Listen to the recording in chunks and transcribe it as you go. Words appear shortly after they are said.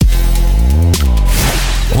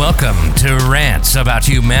Welcome to Rants About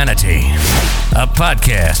Humanity, a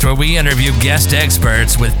podcast where we interview guest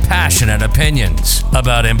experts with passionate opinions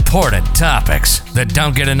about important topics that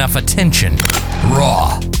don't get enough attention.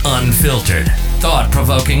 Raw, unfiltered,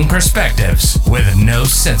 thought-provoking perspectives with no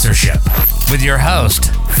censorship. With your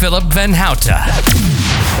host, Philip Van Houten.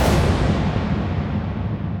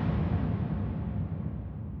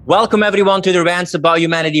 Welcome everyone to the Rants About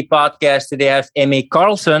Humanity podcast. Today I have Emmy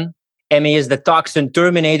Carlson. Emmy is the Toxin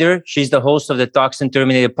Terminator. She's the host of the Toxin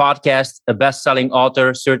Terminator podcast, a best-selling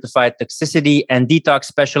author, certified toxicity and detox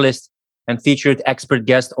specialist, and featured expert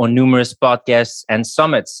guest on numerous podcasts and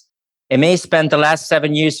summits. Emmy spent the last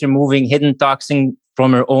 7 years removing hidden toxin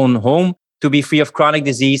from her own home to be free of chronic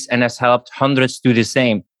disease and has helped hundreds do the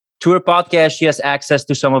same. Through her podcast, she has access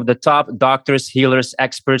to some of the top doctors, healers,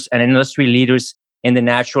 experts, and industry leaders in the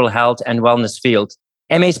natural health and wellness field.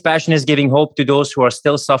 Emmy's passion is giving hope to those who are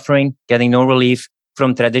still suffering, getting no relief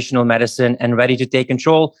from traditional medicine, and ready to take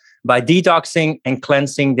control by detoxing and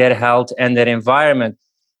cleansing their health and their environment.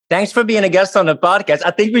 Thanks for being a guest on the podcast.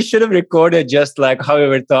 I think we should have recorded just like how we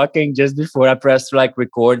were talking just before I pressed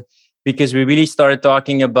record, because we really started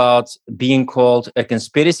talking about being called a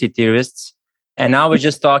conspiracy theorists. And now we're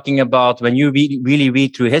just talking about when you really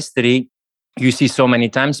read through history, you see so many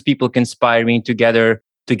times people conspiring together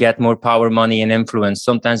to get more power, money, and influence.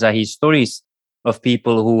 Sometimes I hear stories of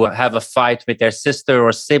people who have a fight with their sister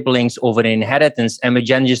or siblings over an inheritance, and we're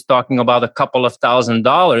just talking about a couple of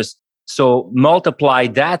 $1,000s. So multiply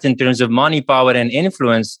that in terms of money, power, and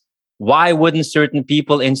influence. Why wouldn't certain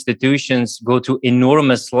people, institutions go to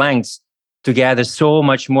enormous lengths to gather so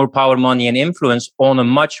much more power, money, and influence on a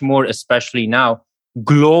much more, especially now,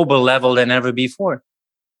 global level than ever before?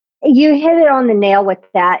 You hit it on the nail with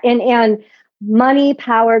that. And money,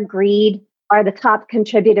 power, greed are the top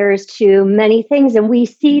contributors to many things. And we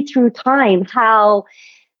see through time how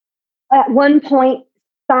at one point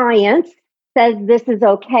science says this is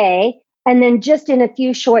okay. And then just in a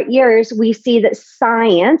few short years, we see that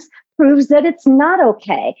science proves that it's not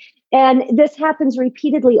okay. And this happens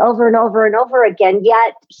repeatedly over and over and over again.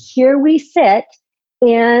 Yet here we sit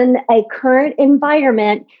in a current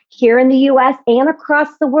environment here in the US and across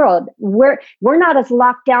the world. We're not as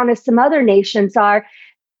locked down as some other nations are,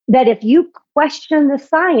 that if you question the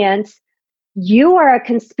science, you are a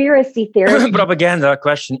conspiracy theorist. Propaganda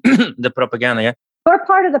question, the propaganda, yeah. You're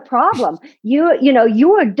part of the problem. You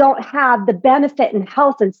don't have the benefit and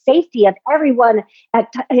health and safety of everyone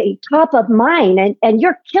at top of mind, and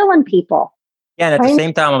you're killing people. Yeah, and at the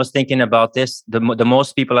same time, I was thinking about this. The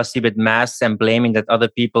most people I see with masks and blaming that other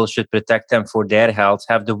people should protect them for their health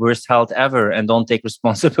have the worst health ever and don't take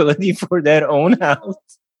responsibility for their own health.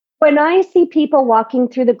 When I see people walking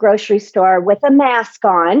through the grocery store with a mask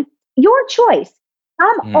on, your choice.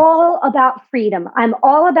 I'm all about freedom. I'm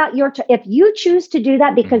all about your choice. If you choose to do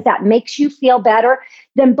that because that makes you feel better,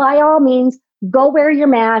 then by all means, go wear your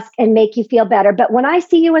mask and make you feel better. But when I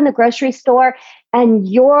see you in the grocery store and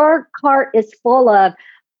your cart is full of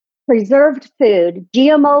preserved food,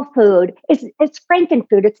 GMO food, it's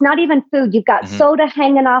Frankenfood. It's not even food. You've got soda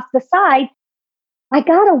hanging off the side. I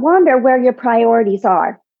got to wonder where your priorities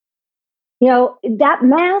are. You know, that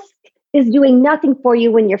mask is doing nothing for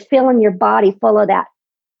you when you're filling your body full of that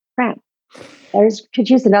crap. Could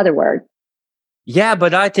use another word. Yeah,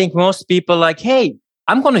 but I think most people like, hey,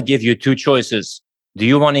 I'm going to give you two choices. Do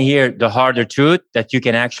you want to hear the harder truth that you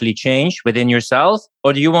can actually change within yourself?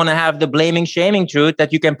 Or do you want to have the blaming, shaming truth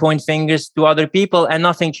that you can point fingers to other people and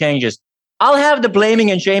nothing changes? I'll have the blaming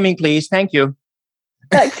and shaming, please. Thank you.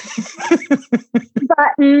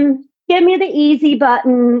 Button. Give me the easy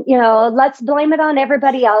button. You know, let's blame it on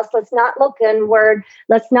everybody else. Let's not look inward.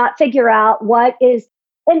 Let's not figure out what is.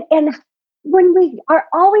 And when we are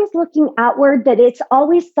always looking outward, that it's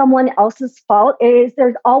always someone else's fault,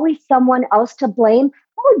 there's always someone else to blame.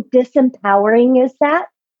 How disempowering is that?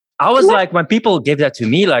 I was like, when people give that to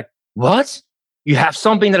me, like, what? You have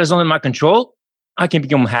something that is under my control? I can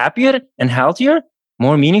become happier and healthier,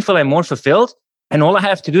 more meaningful and more fulfilled. And all I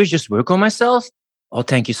have to do is just work on myself. Oh,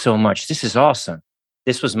 thank you so much. This is awesome.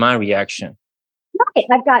 This was my reaction. Right.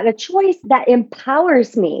 I've got a choice that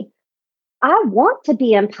empowers me. I want to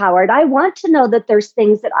be empowered. I want to know that there's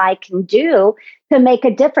things that I can do to make a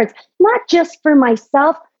difference, not just for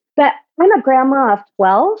myself, but I'm a grandma of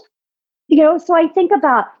 12, so I think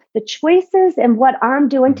about the choices, and what I'm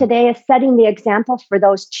doing today is setting the example for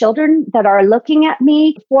those children that are looking at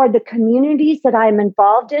me, for the communities that I'm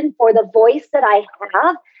involved in, for the voice that I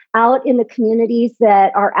have out in the communities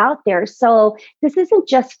that are out there. So this isn't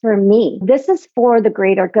just for me. This is for the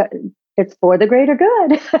greater good. It's for the greater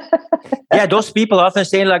good. Yeah, those people often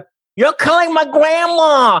say like, you're killing my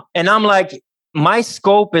grandma. And I'm like, my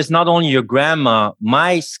scope is not only your grandma,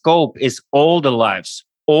 my scope is all the lives,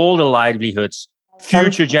 all the livelihoods,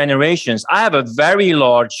 future generations. I have a very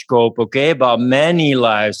large scope, okay, about many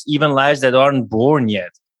lives, even lives that aren't born yet.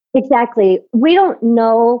 Exactly. We don't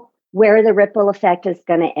know where the ripple effect is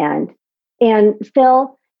going to end. And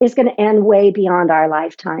Phil, is going to end way beyond our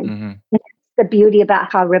lifetime. Mm-hmm. That's the beauty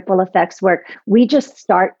about how ripple effects work. We just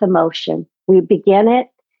start the motion. We begin it,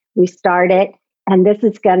 we start it, and this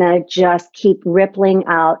is going to just keep rippling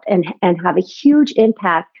out and have a huge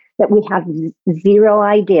impact that we have zero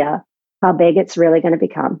idea how big it's really going to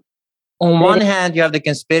become. On one hand, you have the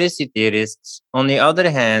conspiracy theorists. On the other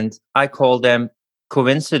hand, I call them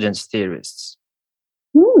coincidence theorists.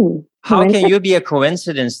 How can you be a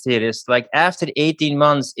coincidence theorist? Like after 18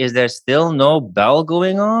 months, is there still no bell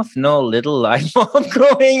going off? No little light bulb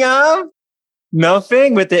going off?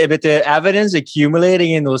 Nothing with the evidence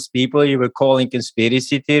accumulating in those people you were calling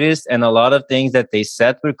conspiracy theorists, and a lot of things that they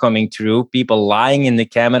said were coming true. People lying in the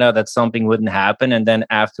camera that something wouldn't happen, and then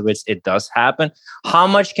afterwards it does happen. How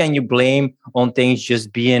much can you blame on things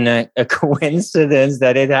just being a coincidence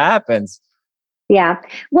that it happens? Yeah.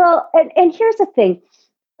 Well, and here's the thing.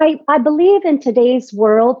 I believe in today's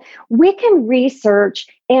world, we can research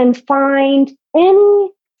and find any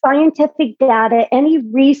scientific data, any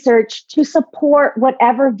research to support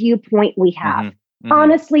whatever viewpoint we have. Mm-hmm.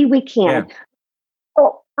 Honestly, we can. Yeah.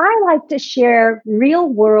 So I like to share real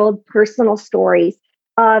world personal stories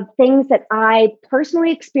of things that I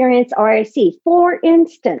personally experience or I see. For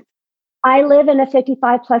instance, I live in a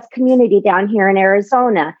 55 plus community down here in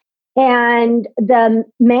Arizona. And the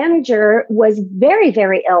manager was very,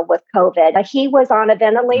 very ill with COVID. He was on a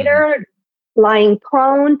ventilator, lying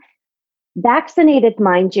prone, vaccinated,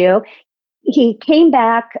 mind you. He came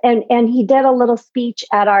back and he did a little speech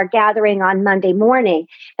at our gathering on Monday morning.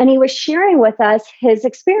 And he was sharing with us his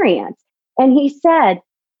experience. And he said,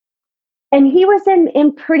 and he was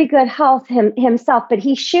in pretty good health himself, but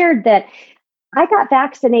he shared that I got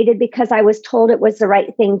vaccinated because I was told it was the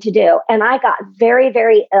right thing to do. And I got very,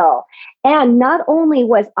 very ill. And not only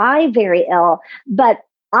was I very ill, but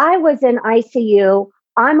I was in ICU.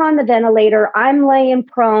 I'm on the ventilator. I'm laying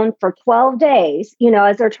prone for 12 days,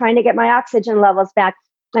 as they're trying to get my oxygen levels back.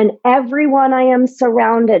 And everyone I am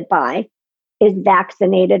surrounded by is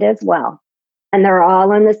vaccinated as well. And they're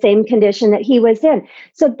all in the same condition that he was in.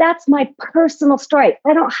 So that's my personal story.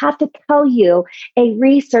 I don't have to tell you a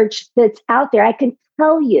research that's out there. I can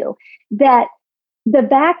tell you that the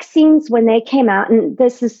vaccines, when they came out, and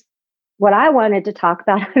this is what I wanted to talk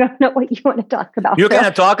about. I don't know what you want to talk about. You're going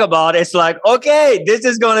to talk about, it's like, okay, this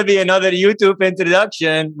is going to be another YouTube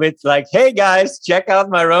introduction with like, hey guys, check out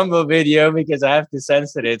my Rumble video because I have to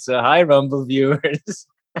censor it. So hi, Rumble viewers.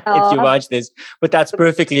 If you watch this, but that's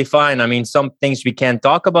perfectly fine. I mean, some things we can't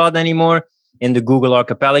talk about anymore in the Google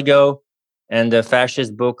archipelago and the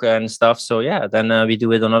fascist book and stuff. So yeah, then we do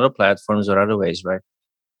it on other platforms or other ways, right?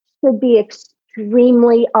 Would be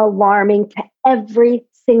extremely alarming to every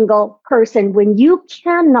single person when you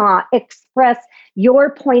cannot express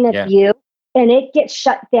your point of view and it gets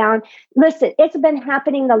shut down. Listen, it's been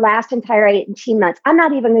happening the last entire 18 months. I'm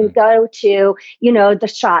not even going to go to,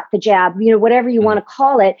 the shot, the jab, whatever you want to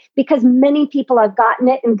call it, because many people have gotten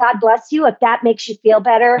it, and God bless you. If that makes you feel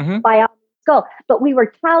better, by all means go. But we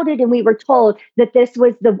were touted and we were told that this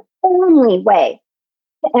was the only way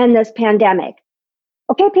to end this pandemic.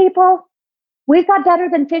 Okay, people, we've got better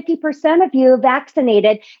than 50% of you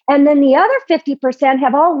vaccinated. And then the other 50%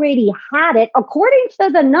 have already had it, according to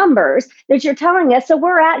the numbers that you're telling us. So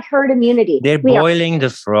we're at herd immunity. They're boiling the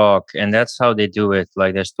frog, and that's how they do it.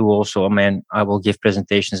 Like there's two also, I will give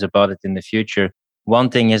presentations about it in the future. One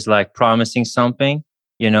thing is like promising something,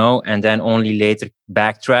 and then only later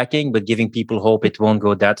backtracking, but giving people hope it won't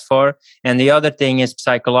go that far. And the other thing is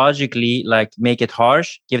psychologically, like make it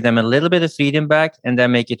harsh, give them a little bit of freedom back, and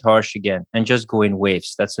then make it harsh again, and just go in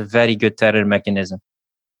waves. That's a very good terror mechanism.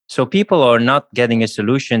 So people are not getting a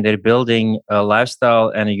solution. They're building a lifestyle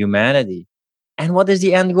and a humanity. And what is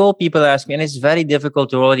the end goal? People ask me, and it's very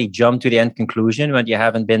difficult to already jump to the end conclusion when you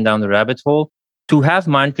haven't been down the rabbit hole. To have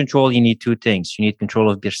mind control, you need two things. You need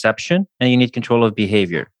control of perception and you need control of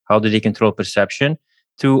behavior. How do they control perception?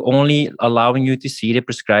 To only allowing you to see the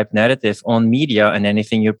prescribed narrative on media and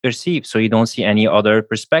anything you perceive, so you don't see any other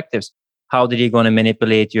perspectives. How are they going to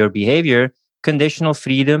manipulate your behavior? Conditional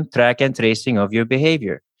freedom, track and tracing of your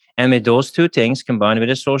behavior. And with those two things combined with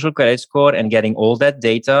a social credit score and getting all that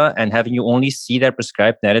data and having you only see their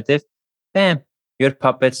prescribed narrative, bam, you're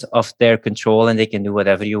puppets of their control and they can do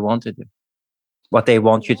whatever you want to do. What they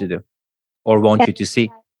want you to do or want you to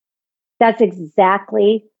see. That's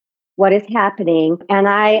exactly what is happening. And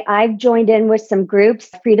I've joined in with some groups.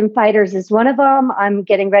 Freedom Fighters is one of them. I'm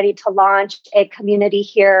getting ready to launch a community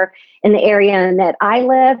here in the area that I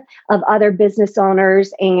live of other business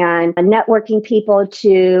owners and networking people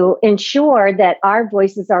to ensure that our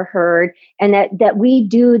voices are heard and that we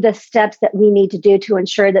do the steps that we need to do to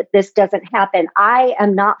ensure that this doesn't happen. I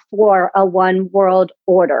am not for a one world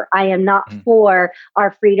order. I am not for our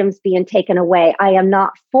freedoms being taken away. I am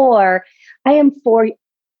for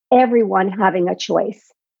everyone having a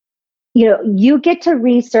choice. You get to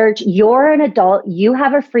research, you're an adult, you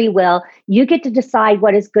have a free will, you get to decide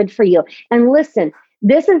what is good for you. And listen,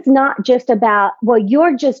 this is not just about, well,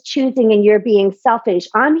 you're just choosing and you're being selfish.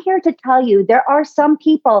 I'm here to tell you there are some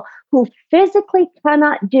people who physically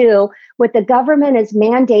cannot do what the government is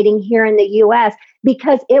mandating here in the US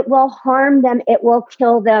because it will harm them, it will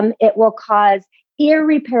kill them, it will cause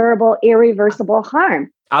irreparable, irreversible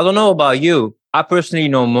harm. I don't know about you. I personally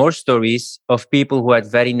know more stories of people who had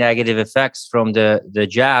very negative effects from the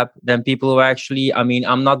jab than people who actually,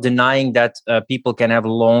 I'm not denying that people can have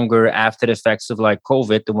longer after effects of like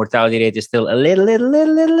COVID. The mortality rate is still a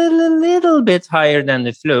little bit higher than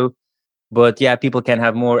the flu. But yeah, people can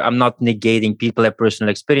have more. I'm not negating people have personal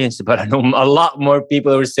experience, but I know a lot more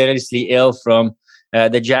people who are seriously ill from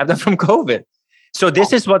the jab than from COVID. So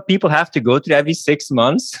this is what people have to go through every 6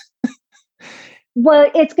 months.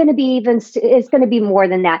 Well, it's going to be more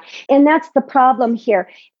than that. And that's the problem here.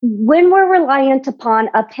 When we're reliant upon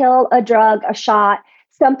a pill, a drug, a shot,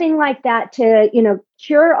 something like that to,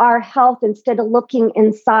 cure our health instead of looking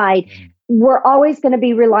inside, we're always going to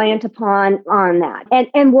be reliant upon that.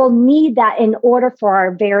 And we'll need that in order for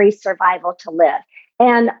our very survival to live.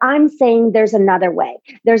 And I'm saying there's another way.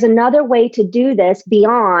 There's another way to do this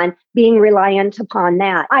beyond being reliant upon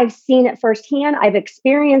that. I've seen it firsthand. I've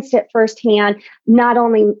experienced it firsthand, not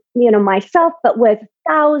only, myself, but with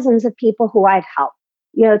thousands of people who I've helped,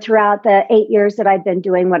 throughout the 8 years that I've been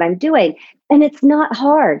doing what I'm doing. And it's not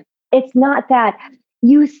hard. It's not that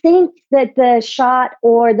you think that the shot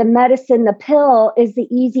or the medicine, the pill is the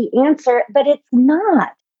easy answer, but it's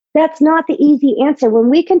not. That's not the easy answer. When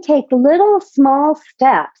we can take little small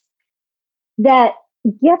steps that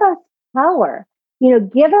give us power,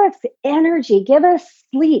 give us energy, give us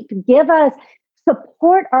sleep,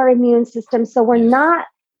 support our immune system so we're not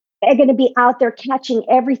going to be out there catching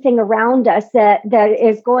everything around us that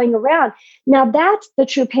is going around. Now, that's the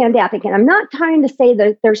true pandemic. And I'm not trying to say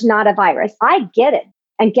that there's not a virus. I get it.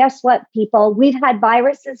 And guess what, people? We've had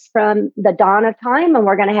viruses from the dawn of time, and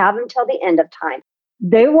we're going to have them till the end of time.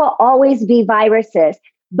 There will always be viruses,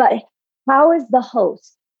 but how is the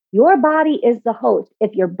host? Your body is the host.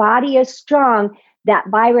 If your body is strong, that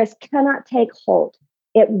virus cannot take hold.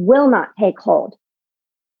 It will not take hold.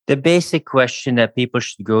 The basic question that people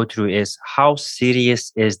should go through is, how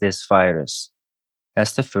serious is this virus?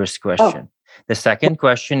 That's the first question. The second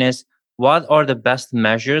question is, what are the best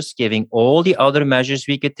measures, giving all the other measures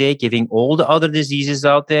we could take, giving all the other diseases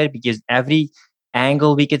out there, because every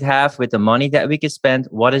angle we could have with the money that we could spend,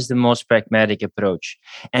 what is the most pragmatic approach?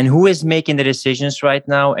 And who is making the decisions right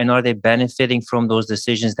now? And are they benefiting from those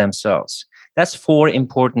decisions themselves? That's 4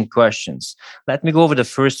 important questions. Let me go over the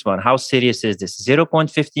first one. How serious is this?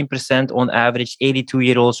 0.15% on average,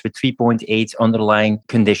 82-year-olds with 3.8 underlying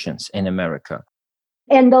conditions in America.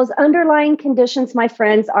 And those underlying conditions, my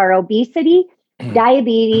friends, are obesity,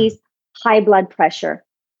 diabetes, high blood pressure.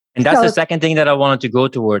 And that's the second thing that I wanted to go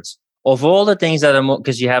towards. Of all the things that are,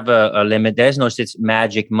 because you have a limit, there's no such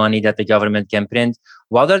magic money that the government can print.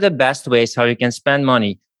 What are the best ways how you can spend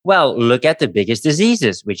money? Well, look at the biggest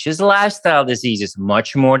diseases, which is lifestyle diseases,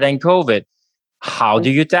 much more than COVID. How do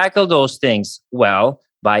you tackle those things? Well,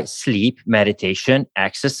 by sleep, meditation,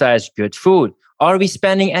 exercise, good food. Are we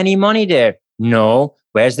spending any money there? No.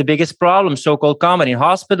 Where's the biggest problem? So-called common in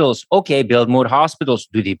hospitals. Okay, build more hospitals.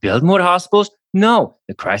 Do they build more hospitals? No.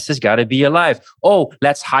 The crisis got to be alive. Oh,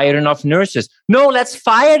 let's hire enough nurses. No, let's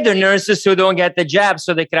fire the nurses who don't get the jab.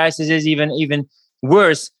 So the crisis is even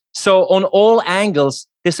worse. So on all angles,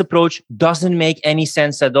 this approach doesn't make any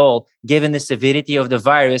sense at all, given the severity of the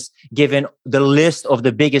virus, given the list of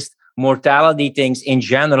the biggest mortality things in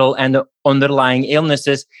general and the underlying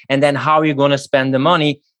illnesses, and then how you're going to spend the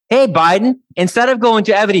money. Hey, Biden, instead of going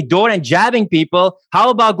to every door and jabbing people, how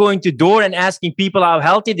about going to door and asking people how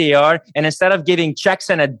healthy they are? And instead of giving checks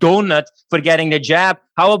and a donut for getting the jab,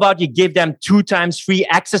 how about you give them 2 times free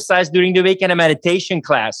exercise during the week and a meditation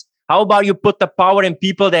class? How about you put the power in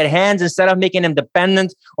people's hands instead of making them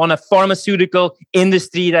dependent on a pharmaceutical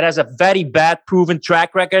industry that has a very bad proven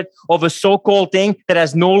track record of a so-called thing that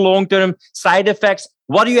has no long-term side effects?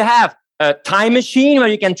 What do you have? a time machine where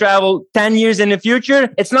you can travel 10 years in the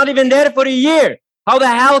future? It's not even there for a year. How the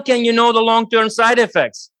hell can you know the long-term side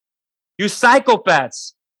effects? You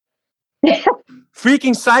psychopaths.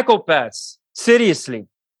 Freaking psychopaths. Seriously.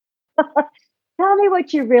 Tell me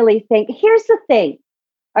what you really think. Here's the thing.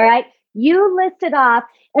 All right. You listed off,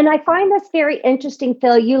 and I find this very interesting,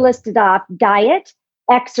 Phil. You listed off diet,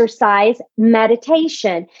 exercise,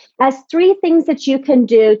 meditation as 3 things that you can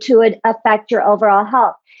do to affect your overall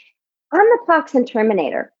health. I'm the toxin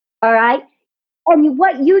terminator. All right. And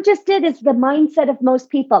what you just did is the mindset of most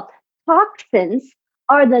people. Toxins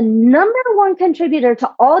are the number 1 contributor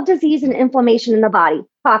to all disease and inflammation in the body.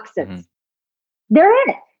 Toxins. Mm-hmm. They're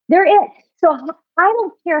it. They're it. So I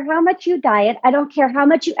don't care how much you diet. I don't care how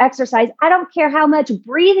much you exercise. I don't care how much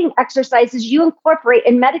breathing exercises you incorporate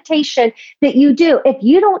in meditation that you do. If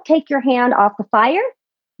you don't take your hand off the fire,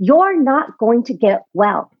 you're not going to get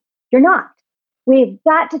well. You're not. We've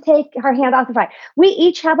got to take our hand off the fire. We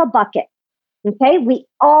each have a bucket. Okay. We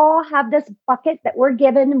all have this bucket that we're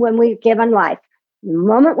given when we're given life. The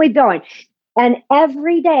moment we're going. And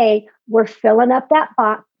every day we're filling up that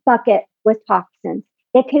bucket with toxins.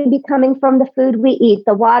 It can be coming from the food we eat,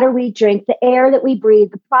 the water we drink, the air that we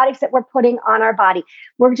breathe, the products that we're putting on our body.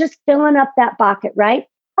 We're just filling up that bucket, right?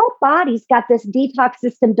 Our body's got this detox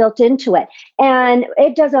system built into it. And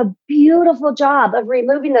it does a beautiful job of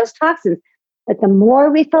removing those toxins. But the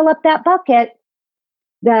more we fill up that bucket,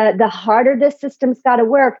 the harder this system's got to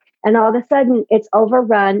work. And all of a sudden it's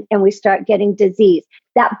overrun and we start getting disease.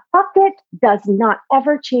 That bucket does not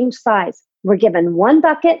ever change size. We're given one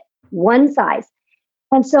bucket, one size.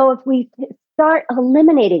 And so if we start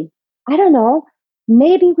eliminating, I don't know,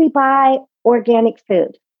 maybe we buy organic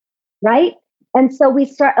food, right? And so we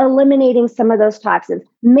start eliminating some of those toxins.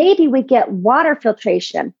 Maybe we get water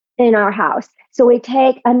filtration in our house. So we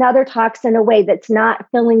take another toxin away that's not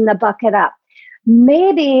filling the bucket up.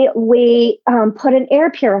 Maybe we put an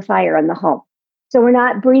air purifier in the home. So we're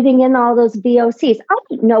not breathing in all those VOCs. I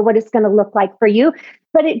don't know what it's going to look like for you,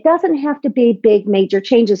 but it doesn't have to be big, major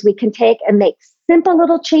changes. We can take and make simple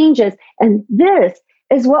little changes. And this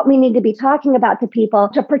is what we need to be talking about to people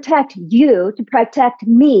to protect you, to protect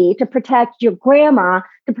me, to protect your grandma,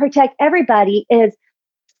 to protect everybody is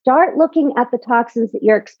start looking at the toxins that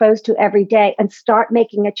you're exposed to every day and start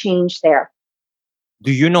making a change there.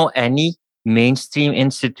 Do you know any mainstream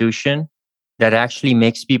institution that actually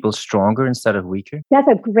makes people stronger instead of weaker? That's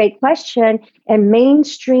a great question. And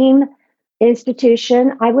mainstream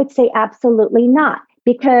institution, I would say absolutely not,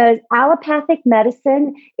 because allopathic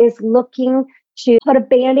medicine is looking to put a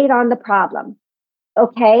Band-Aid on the problem.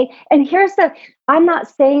 Okay. And I'm not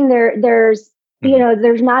saying there's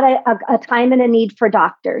not a time and a need for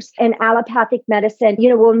doctors in allopathic medicine.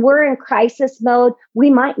 When we're in crisis mode, we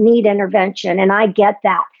might need intervention, and I get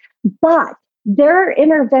that. But their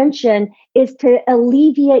intervention is to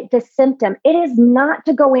alleviate the symptom. It is not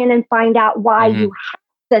to go in and find out why you have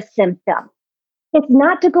the symptom. It's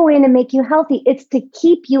not to go in and make you healthy. It's to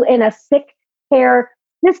keep you in a sick care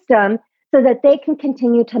system so that they can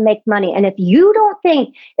continue to make money. And if you don't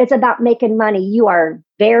think it's about making money, you are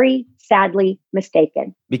very sadly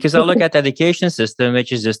mistaken. Because I look at the education system,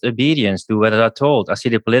 which is just obedience to what I'm told. I see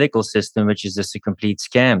the political system, which is just a complete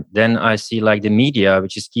scam. Then I see like the media,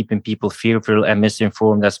 which is keeping people fearful and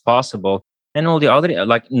misinformed as possible. And all the other,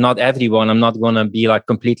 like not everyone, I'm not going to be like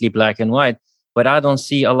completely black and white, but I don't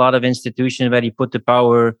see a lot of institutions where you put the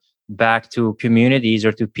power back to communities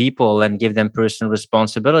or to people and give them personal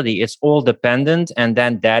responsibility. It's all dependent. And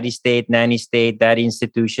then daddy state, nanny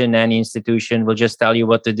institution will just tell you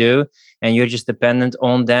what to do. And you're just dependent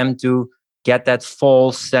on them to get that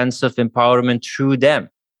false sense of empowerment through them,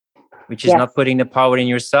 which is not putting the power in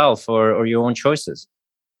yourself or your own choices.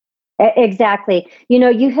 Exactly.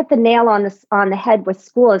 You hit the nail on the head with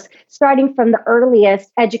schools, starting from the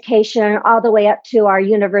earliest education all the way up to our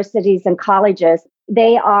universities and colleges.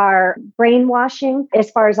 They are brainwashing. As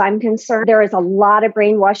far as I'm concerned, there is a lot of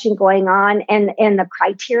brainwashing going on, and the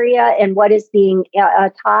criteria and what is being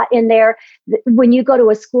taught in there. When you go to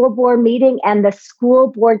a school board meeting and the school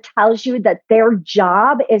board tells you that their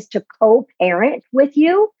job is to co-parent with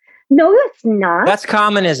you, no, it's not. That's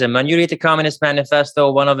communism. When you read the Communist Manifesto,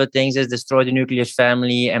 one of the things is destroy the nuclear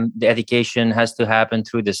family, and the education has to happen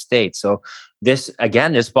through the state. So this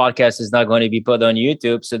podcast is not going to be put on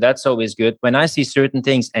YouTube. So that's always good. When I see certain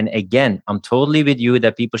things, and again, I'm totally with you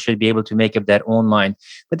that people should be able to make up their own mind.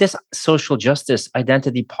 But this social justice,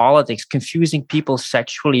 identity politics, confusing people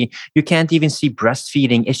sexually. You can't even see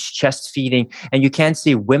breastfeeding. It's chest feeding. And you can't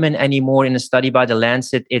see women anymore in a study by the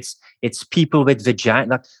Lancet. It's people with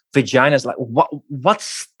vaginas. Like what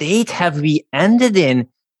state have we ended in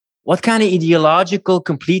What kind of ideological,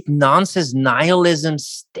 complete nonsense, nihilism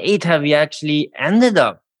state have you actually ended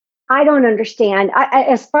up? I don't understand.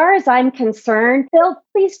 As far as I'm concerned, Phil,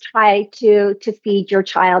 please try to feed your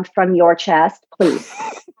child from your chest, please.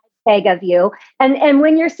 Beg of you. And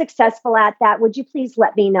when you're successful at that, would you please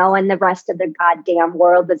let me know? And the rest of the goddamn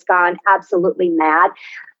world has gone absolutely mad.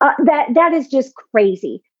 That is just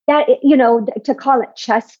crazy. That, to call it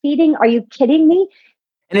chest feeding. Are you kidding me?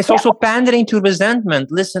 And it's Yeah. also pandering to resentment.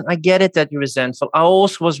 Listen, I get it that you're resentful. I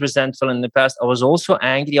also was resentful in the past. I was also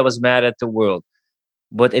angry. I was mad at the world.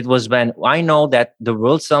 But it was when I know that the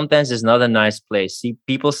world sometimes is not a nice place. See,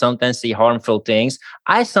 people sometimes say harmful things.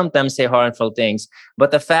 I sometimes say harmful things.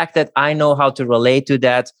 But the fact that I know how to relate to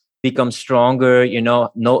that, become stronger,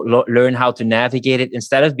 learn how to navigate it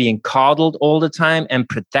instead of being coddled all the time and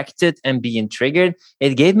protected and being triggered,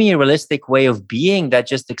 it gave me a realistic way of being that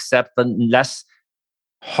just accept the less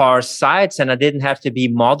harsh sides, and I didn't have to be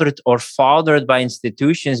mothered or fathered by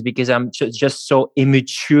institutions because I'm just so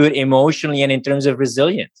immature emotionally and in terms of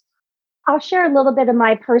resilience. I'll share a little bit of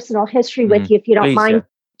my personal history with you if you don't Please, mind. yeah.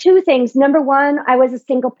 Two things. Number one, I was a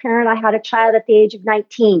single parent. I had a child at the age of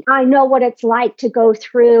 19. I know what it's like to go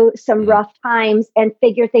through some rough times and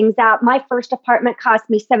figure things out. My first apartment cost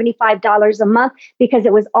me $75 a month because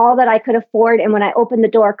it was all that I could afford. And when I opened the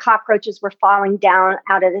door, cockroaches were falling down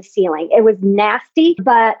out of the ceiling. It was nasty,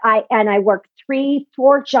 but I worked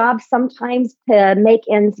 3-4 jobs sometimes to make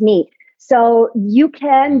ends meet. So you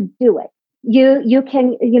can do it. You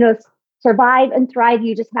can, survive and thrive.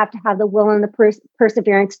 You just have to have the will and the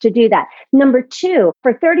perseverance to do that. Number two,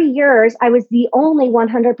 for 30 years, I was the only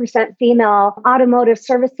 100% female automotive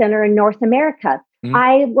service center in North America.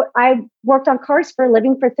 I worked on cars for a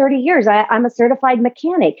living for 30 years. I'm a certified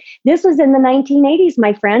mechanic. This was in the 1980s,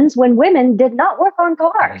 my friends, when women did not work on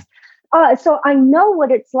cars. So I know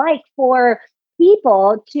what it's like for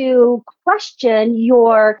people to question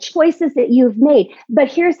your choices that you've made.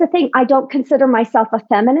 But here's the thing, I don't consider myself a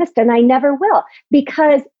feminist, and I never will,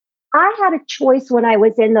 because I had a choice when I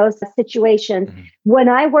was in those situations. When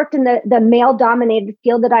I worked in the male-dominated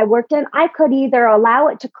field that I worked in, I could either allow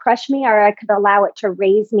it to crush me or I could allow it to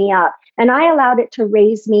raise me up. And I allowed it to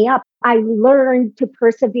raise me up. I learned to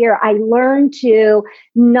persevere. I learned to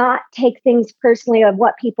not take things personally of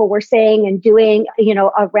what people were saying and doing,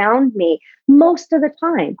 around me. Most of the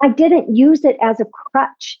time, I didn't use it as a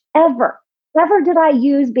crutch, ever. Never did I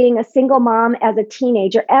use being a single mom as a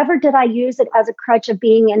teenager. Ever did I use it as a crutch of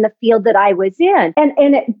being in the field that I was in. And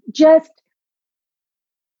it just,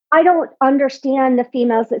 I don't understand the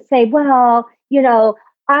females that say, well,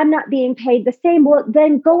 I'm not being paid the same. Well,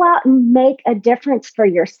 then go out and make a difference for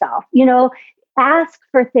yourself. Ask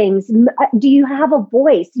for things. Do you have a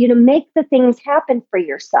voice? Make the things happen for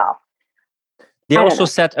yourself. They also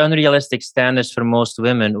set unrealistic standards for most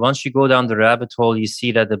women. Once you go down the rabbit hole, you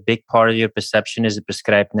see that a big part of your perception is a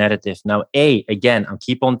prescribed narrative. Now, again, I'll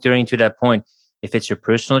keep on turning to that point. If it's your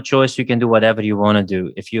personal choice, you can do whatever you want to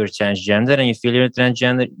do. If you're transgender and you feel you're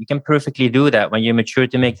transgender, you can perfectly do that. When you're mature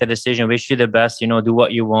to make that decision, wish you the best, do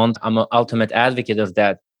what you want. I'm an ultimate advocate of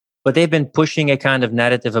that. But they've been pushing a kind of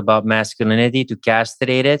narrative about masculinity to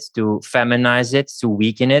castrate it, to feminize it, to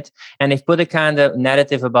weaken it. And they've put a kind of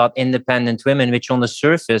narrative about independent women, which on the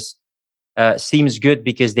surface seems good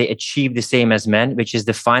because they achieve the same as men, which is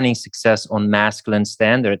defining success on masculine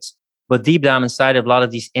standards. But deep down inside of a lot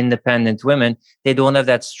of these independent women, they don't have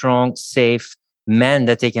that strong, safe men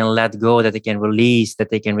that they can let go, that they can release,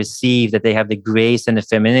 that they can receive, that they have the grace and the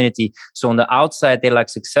femininity. So on the outside, they're like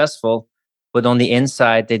successful. But on the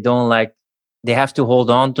inside, they have to hold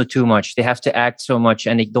on to too much. They have to act so much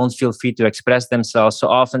and they don't feel free to express themselves. So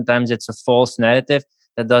oftentimes it's a false narrative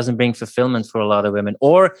that doesn't bring fulfillment for a lot of women,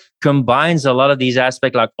 or combines a lot of these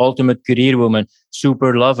aspects like ultimate career woman,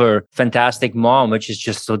 super lover, fantastic mom, which is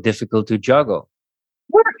just so difficult to juggle.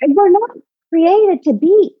 We're not created to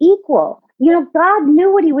be equal. God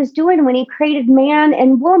knew what he was doing when he created man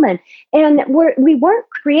and woman. And we weren't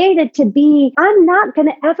created to be, I'm not going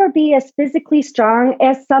to ever be as physically strong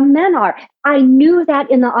as some men are. I knew that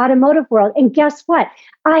in the automotive world. And guess what?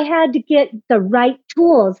 I had to get the right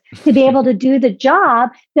tools to be able to do the job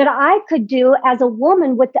that I could do as a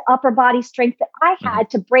woman with the upper body strength that I had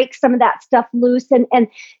to break some of that stuff loose. And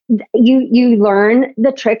you learn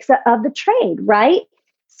the tricks of the trade, right?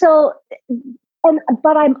 So,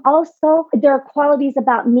 but I'm also, there are qualities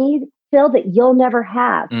about me, Phil, that you'll never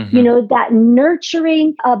have. That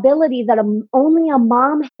nurturing ability that only a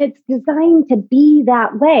mom is designed to be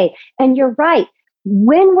that way. And you're right.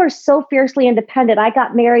 when we're so fiercely independent, I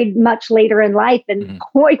got married much later in life, and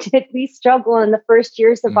boy, did we struggle in the first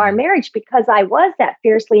years of our marriage because I was that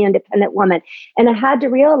fiercely independent woman. And I had to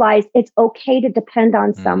realize it's okay to depend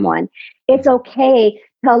on someone. It's okay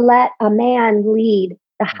to let a man lead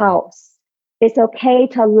the house. It's okay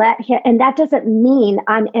to let him, and that doesn't mean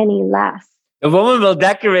I'm any less. The woman will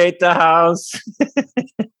decorate the house.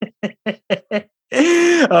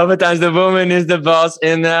 Oftentimes the woman is the boss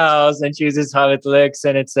in the house and chooses how it looks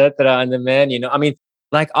and etc. And the man, I mean,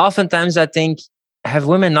 like oftentimes I think, have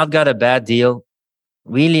women not got a bad deal?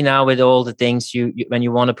 Really now with all the things you when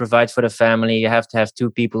you want to provide for the family, you have to have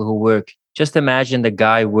two people who work. Just imagine the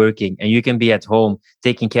guy working and you can be at home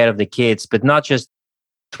taking care of the kids, but not just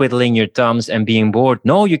twiddling your thumbs and being bored.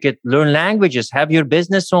 No, you could learn languages, have your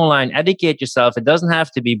business online, educate yourself. It doesn't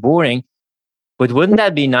have to be boring. But wouldn't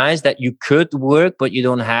that be nice that you could work, but you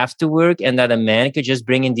don't have to work, and that a man could just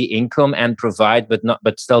bring in the income and provide,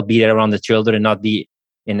 but still be there around the children and not be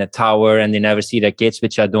in a tower and they never see their kids,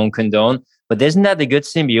 which I don't condone. But isn't that a good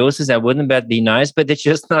symbiosis? And wouldn't that be nice? But it's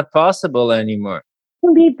just not possible anymore. I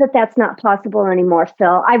believe that that's not possible anymore,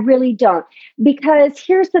 Phil. I really don't. Because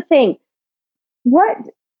here's the thing. What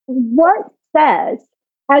says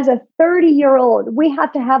as a 30-year-old, we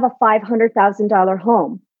have to have a $500,000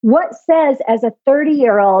 home? What says as a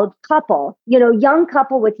 30-year-old couple, young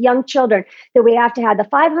couple with young children, that we have to have the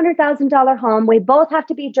 $500,000 home? We both have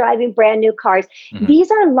to be driving brand new cars. These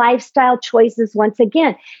are lifestyle choices once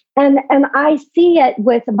again. And I see it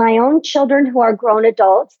with my own children who are grown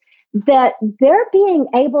adults, that they're being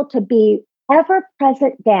able to be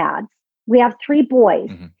ever-present dads. We have 3 boys.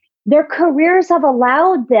 Their careers have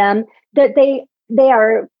allowed them that they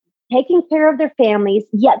are taking care of their families,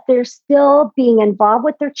 yet they're still being involved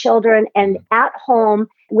with their children and at home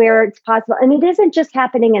where it's possible. And it isn't just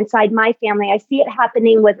happening inside my family. I see it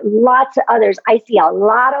happening with lots of others. I see a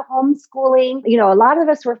lot of homeschooling. A lot of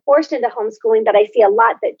us were forced into homeschooling, but I see a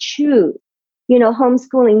lot that choose,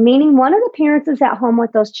 homeschooling, meaning one of the parents is at home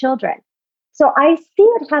with those children. So I see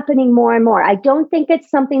it happening more and more. I don't think it's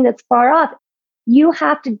something that's far off. You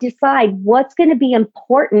have to decide what's going to be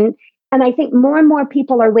important. And I think more and more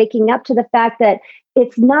people are waking up to the fact that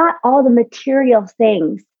it's not all the material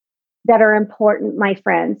things that are important, my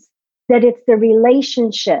friends, that it's the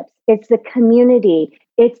relationships, it's the community,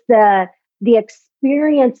 it's the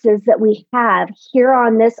experiences that we have here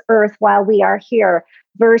on this earth while we are here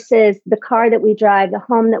versus the car that we drive, the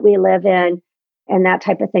home that we live in, and that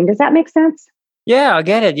type of thing. Does that make sense? Yeah, I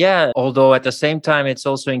get it. Yeah. Although at the same time, it's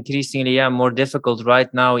also increasingly more difficult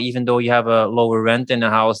right now, even though you have a lower rent in a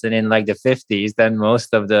house than in like the 50s, then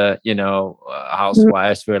most of the,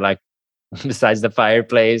 housewives were like, besides the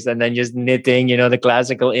fireplace and then just knitting, the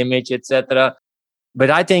classical image, etc. But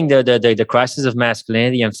I think the crisis of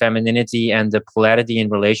masculinity and femininity and the polarity in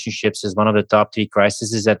relationships is one of the top 3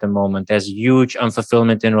 crises at the moment. There's huge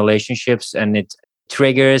unfulfillment in relationships, and it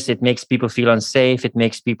triggers, it makes people feel unsafe, it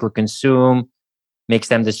makes people consume, makes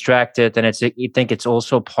them distracted. And I think it's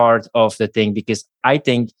also part of the thing, because I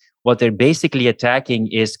think what they're basically attacking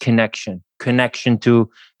is connection to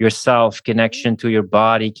yourself, connection to your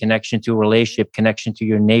body, connection to a relationship, connection to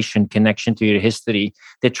your nation, connection to your history.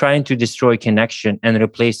 They're trying to destroy connection and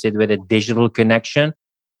replace it with a digital connection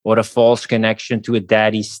or a false connection to a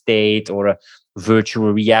daddy state or a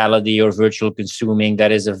virtual reality or virtual consuming.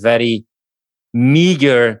 That is a very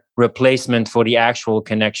meager replacement for the actual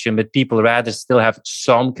connection, but people rather still have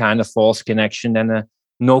some kind of false connection than a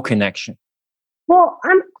no connection. Well,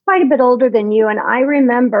 I'm quite a bit older than you, and I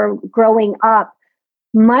remember growing up,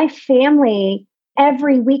 my family,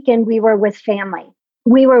 every weekend we were with family.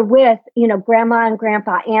 We were with, grandma and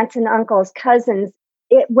grandpa, aunts and uncles, cousins.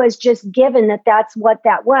 It was just given that that's what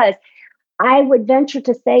that was. I would venture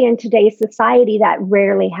to say in today's society that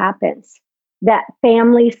rarely happens. That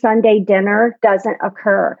family Sunday dinner doesn't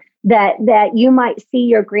occur. That you might see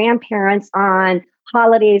your grandparents on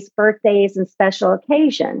holidays, birthdays, and special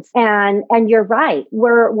occasions. And you're right.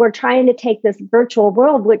 We're trying to take this virtual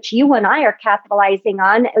world, which you and I are capitalizing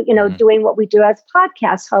on, doing what we do as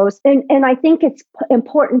podcast hosts. And I think it's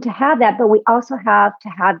important to have that, but we also have to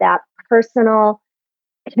have that personal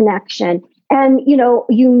connection. And,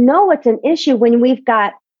 it's an issue when we've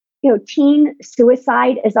got, teen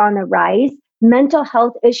suicide is on the rise. Mental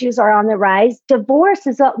health issues are on the rise. Divorce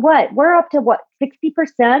is what? We're up to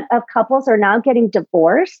 60% of couples are now getting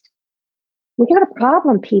divorced. We got a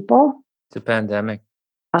problem, people. It's a pandemic.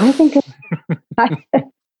 I think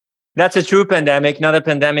that's a true pandemic, not a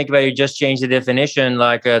pandemic where you just change the definition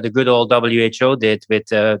like the good old WHO did with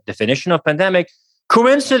the definition of pandemic.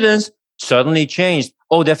 Coincidence? suddenly changed.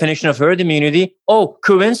 Oh, definition of herd immunity. Oh,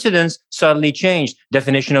 coincidence, suddenly changed.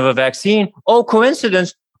 Definition of a vaccine. Oh,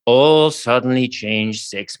 coincidence, all suddenly changed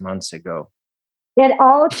 6 months ago. It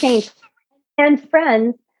all changed. And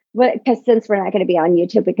friends, because since we're not going to be on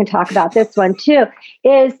YouTube, we can talk about this one too,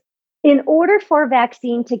 is in order for a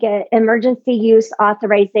vaccine to get emergency use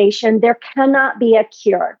authorization, there cannot be a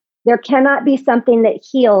cure. There cannot be something that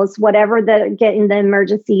heals whatever they're getting the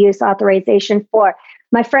emergency use authorization for.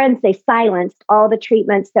 My friends, they silenced all the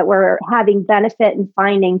treatments that were having benefit and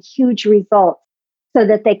finding huge results so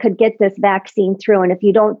that they could get this vaccine through. And if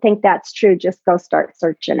you don't think that's true, just go start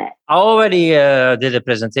searching it. I already did a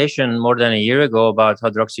presentation more than a year ago about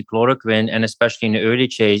hydroxychloroquine, and especially in the early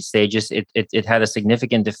stages, it had a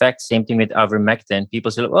significant effect. Same thing with ivermectin.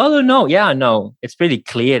 People say, "Oh no, yeah, no." It's pretty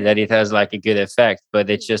clear that it has like a good effect, but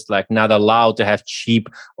it's just like not allowed to have cheap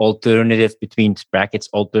alternative between brackets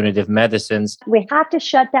alternative medicines. We have to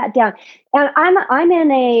shut that down. And I'm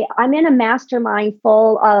in a mastermind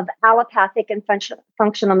full of allopathic and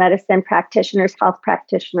functional medicine practitioners, health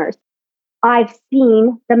practitioners. I've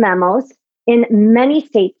seen the memos in many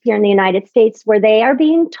states here in the United States where they are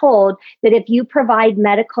being told that if you provide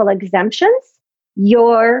medical exemptions,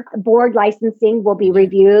 your board licensing will be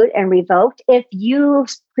reviewed and revoked. If you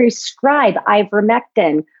prescribe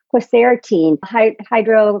ivermectin, quercetin,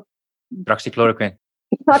 Hydroxychloroquine.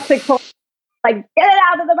 Like, get it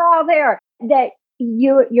out of the ball there, that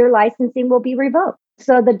your licensing will be revoked.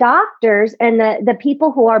 So the doctors and the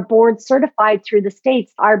people who are board certified through the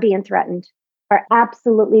states are being threatened, are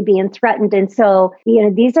absolutely being threatened. And so,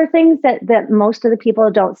 these are things that most of the people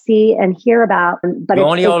don't see and hear about. But you're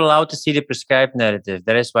only allowed to see the prescribed narrative.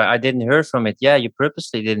 That is why I didn't hear from it. Yeah, you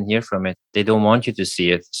purposely didn't hear from it. They don't want you to see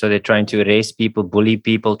it. So they're trying to erase people, bully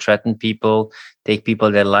people, threaten people, take people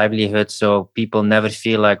their livelihood. So people never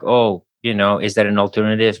feel like, oh, is there an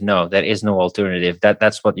alternative? No, there is no alternative.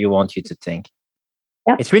 That's what you want you to think.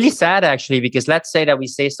 Yep. It's really sad, actually, because let's say that we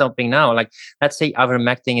say something now, like let's say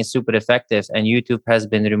ivermectin is super effective and YouTube has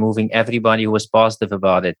been removing everybody who was positive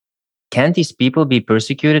about it. Can these people be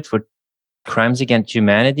persecuted for crimes against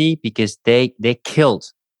humanity because they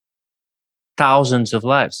killed thousands of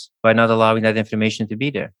lives by not allowing that information to be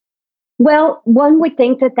there? Well, one would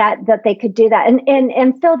think that they could do that.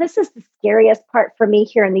 And Phil, this is the scariest part for me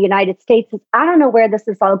here in the United States is I don't know where this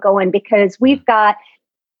is all going because we've got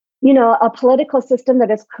a political system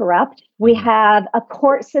that is corrupt. We have a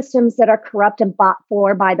court systems that are corrupt and bought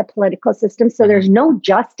for by the political system. So there's no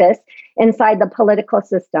justice inside the political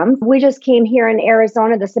system. We just came here in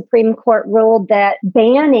Arizona. The Supreme Court ruled that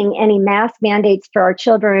banning any mask mandates for our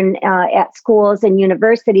children at schools and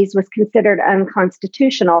universities was considered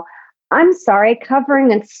unconstitutional. I'm sorry,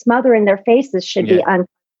 covering and smothering their faces should be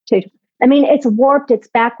unconstitutional. I mean, it's warped, it's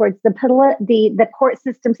backwards. The court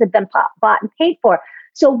systems have been bought and paid for.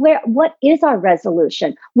 So what is our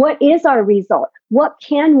resolution? What is our result? What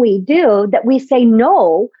can we do that we say,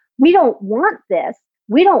 no, we don't want this.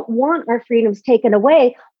 We don't want our freedoms taken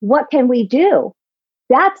away. What can we do?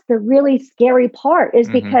 That's the really scary part is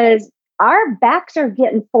because our backs are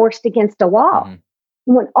getting forced against a wall.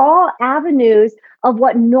 When all avenues of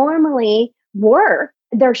what normally work,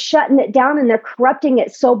 they're shutting it down and they're corrupting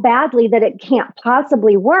it so badly that it can't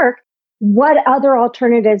possibly work. What other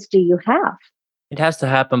alternatives do you have? It has to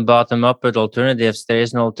happen bottom up with alternatives. There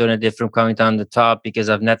is no alternative from coming down the top because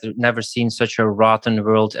I've never seen such a rotten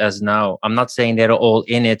world as now. I'm not saying they're all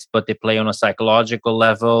in it, but they play on a psychological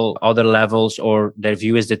level, other levels, or their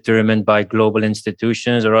view is determined by global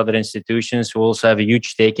institutions or other institutions who also have a huge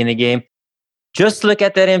stake in the game. Just look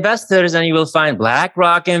at their investors and you will find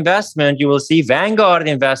BlackRock investment. You will see Vanguard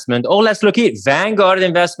investment. Oh, let's look at Vanguard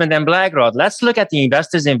investment and BlackRock. Let's look at the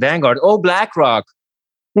investors in Vanguard. Oh, BlackRock.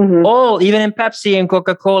 Oh, even in Pepsi and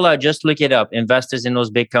Coca-Cola, just look it up. Investors in those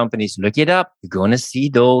big companies, look it up. You're going to see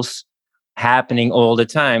those happening all the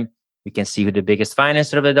time. You can see who the biggest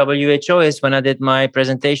financer of the WHO is. When I did my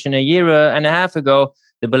presentation a year and a half ago,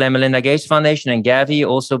 the Bill and Melinda Gates Foundation and Gavi,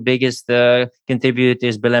 also biggest contributor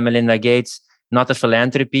is Bill and Melinda Gates, not a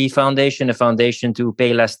philanthropy foundation, a foundation to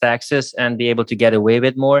pay less taxes and be able to get away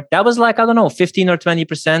with more. That was like, 15 or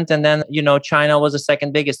 20%. And then, China was the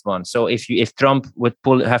second biggest one. So if Trump would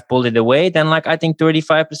have pulled it away, then I think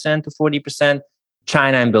 35% to 40%,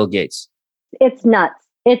 China and Bill Gates. It's nuts.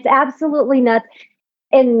 It's absolutely nuts.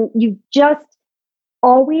 And you just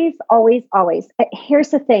always,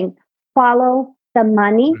 here's the thing, follow the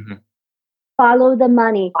money. Follow the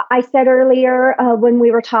money. I said earlier when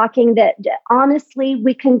we were talking that honestly,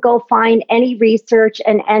 we can go find any research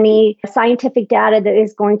and any scientific data that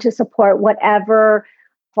is going to support whatever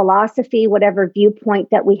philosophy, whatever viewpoint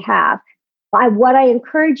that we have. what I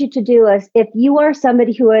encourage you to do is, if you are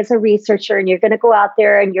somebody who is a researcher and you're going to go out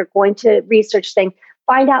there and you're going to research things,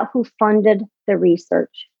 find out who funded the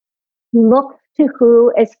research. Look to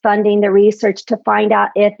who is funding the research to find out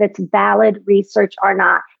if it's valid research or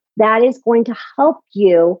not. That is going to help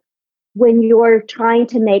you when you're trying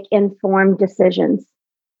to make informed decisions.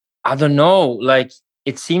 I don't know. Like,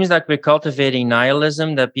 it seems like we're cultivating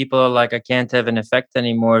nihilism, that people are like, I can't have an effect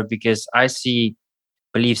anymore, because I see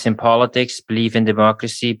beliefs in politics, belief in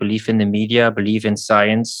democracy, belief in the media, belief in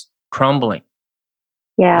science crumbling.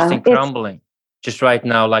 Yeah, Crumbling. Just right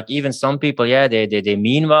now, like even some people, yeah, they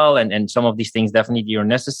mean well, and some of these things definitely are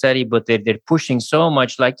necessary, but they're pushing so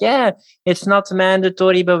much, like, yeah, it's not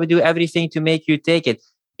mandatory, but we do everything to make you take it.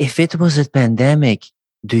 If it was a pandemic,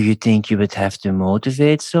 do you think you would have to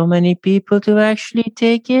motivate so many people to actually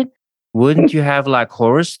take it? Wouldn't you have like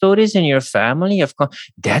horror stories in your family of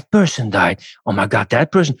that person died? Oh my God,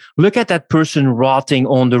 that person, look at that person rotting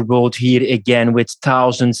on the road here again with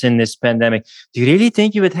thousands in this pandemic. Do you really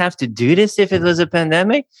think you would have to do this if it was a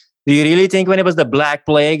pandemic? Do you really think when it was the Black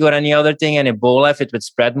Plague or any other thing and Ebola, if it would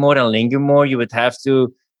spread more and linger more, you would have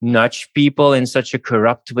to nudge people in such a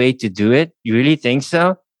corrupt way to do it? You really think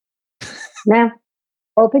so? No.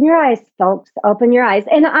 Open your eyes, folks. Open your eyes.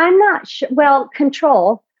 And I'm not sure. Well,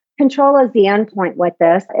 control is the end point with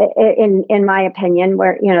this, in my opinion,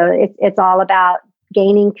 where it's all about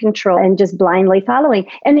gaining control and just blindly following.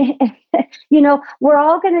 And we're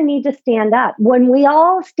all going to need to stand up. When we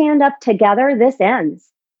all stand up together, this ends.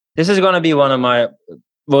 This is going to be one of my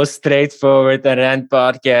most straightforward and rant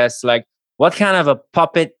podcasts. Like, what kind of a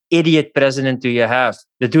puppet idiot president do you have?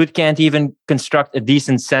 The dude can't even construct a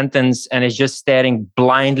decent sentence and is just staring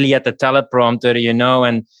blindly at the teleprompter,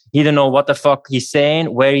 and he don't know what the fuck he's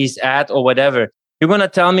saying, where he's at, or whatever. You're going to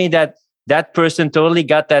tell me that that person totally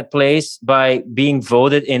got that place by being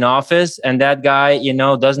voted in office, and that guy,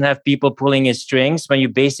 doesn't have people pulling his strings, when you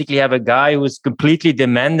basically have a guy who's completely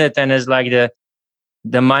demented and is like the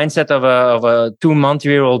mindset of a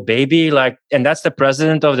 2-month-old baby, like, and that's the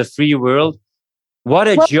president of the free world. What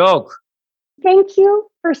a joke. Thank you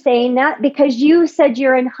for saying that, because you said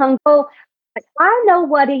you're in Hungary. I know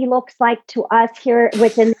what he looks like to us here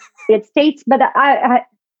within the United States, but I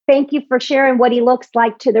thank you for sharing what he looks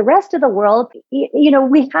like to the rest of the world.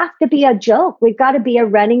 We have to be a joke. We've got to be a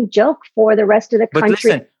running joke for the rest of the country. But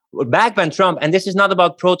listen, back when Trump, and this is not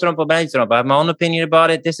about pro-Trump or anti-Trump, I have my own opinion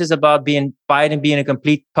about it. This is about Biden being a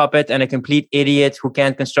complete puppet and a complete idiot who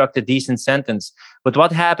can't construct a decent sentence. But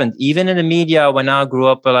what happened, even in the media, when I grew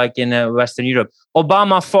up like in Western Europe,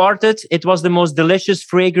 Obama farted. It was the most delicious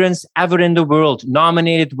fragrance ever in the world.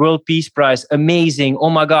 Nominated World Peace Prize. Amazing. Oh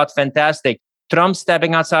my God, fantastic. Trump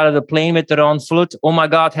stepping outside of the plane with their own foot. Oh my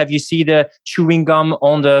God, have you seen the chewing gum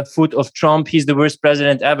on the foot of Trump? He's the worst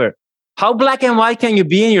president ever. How black and white can you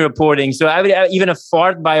be in your reporting? So even a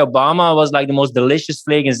fart by Obama was like the most delicious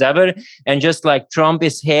fragrance ever. And just like Trump,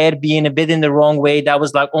 his hair being a bit in the wrong way, that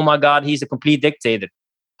was like, oh my God, he's a complete dictator.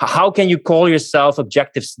 How can you call yourself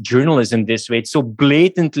objective journalism this way? It's so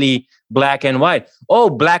blatantly black and white. Oh,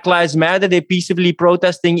 Black Lives Matter, they're peacefully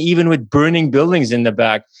protesting even with burning buildings in the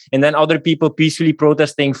back. And then other people peacefully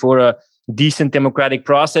protesting for a decent democratic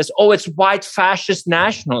process. Oh, it's white fascist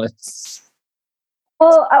nationalists.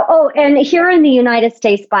 And here in the United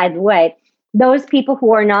States, by the way, those people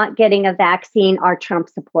who are not getting a vaccine are Trump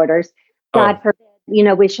supporters. God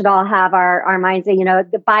forbid, we should all have our minds.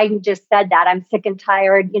 The Biden just said that. I'm sick and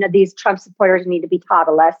tired. These Trump supporters need to be taught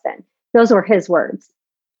a lesson. Those were his words.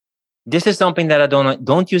 This is something that I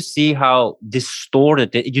don't you see how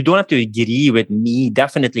distorted it? You don't have to agree with me.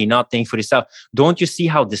 Definitely not. Think for yourself. Don't you see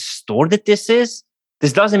how distorted this is?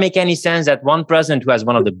 This doesn't make any sense that one president who has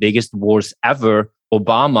one of the biggest wars ever,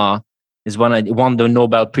 Obama, won the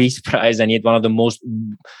Nobel Peace Prize, and he had one of the most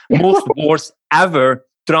wars ever.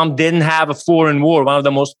 Trump didn't have a foreign war, one of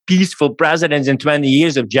the most peaceful presidents in 20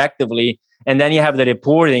 years objectively. And then you have the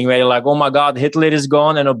reporting where you're like, oh my God, Hitler is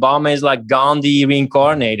gone and Obama is like Gandhi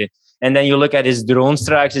reincarnated. And then you look at his drone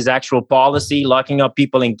strikes, his actual policy, locking up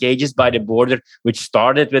people in cages by the border, which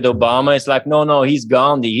started with Obama. It's like, no, he's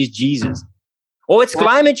Gandhi, he's Jesus. Oh, it's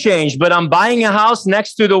climate change, but I'm buying a house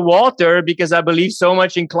next to the water because I believe so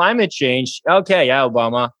much in climate change. Okay, yeah,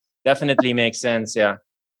 Obama. Definitely makes sense, yeah.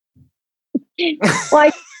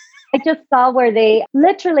 Well, I just saw where they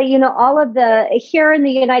literally, all of here in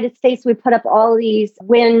the United States, we put up all these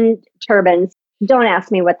wind turbines. Don't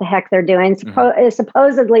ask me what the heck they're doing.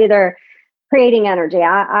 Supposedly they're creating energy.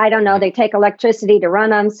 I don't know. They take electricity to run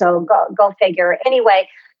them. So go figure. Anyway,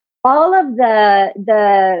 all of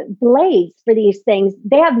the blades for these things,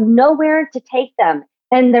 they have nowhere to take them.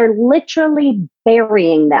 And they're literally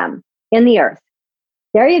burying them. in the earth.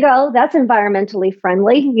 There you go. That's environmentally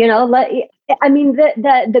friendly.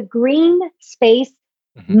 The green space,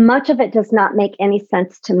 much of it does not make any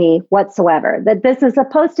sense to me whatsoever. That this is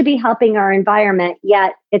supposed to be helping our environment,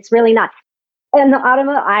 yet it's really not. And the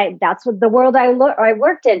automotive, that's what the world I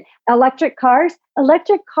worked in. Electric cars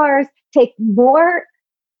take more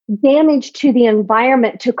damage to the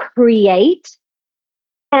environment to create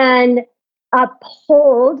and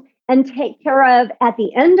uphold and take care of at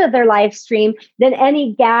the end of their live stream than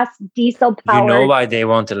any gas, diesel powered. You know why they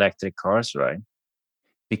want electric cars, right?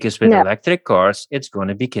 Because with electric cars, it's going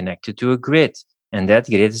to be connected to a grid. And that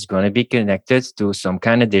grid is going to be connected to some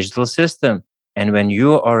kind of digital system. And when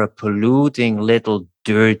you are a polluting little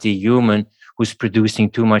dirty human who's producing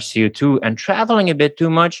too much CO2 and traveling a bit too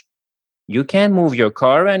much, you can't move your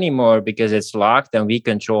car anymore because it's locked and we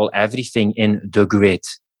control everything in the grid.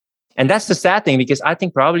 And that's the sad thing, because I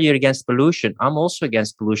think probably you're against pollution. I'm also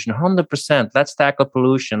against pollution, 100%. Let's tackle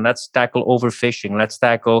pollution. Let's tackle overfishing. Let's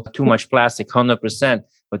tackle too much plastic, 100%.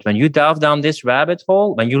 But when you delve down this rabbit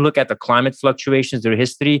hole, when you look at the climate fluctuations, their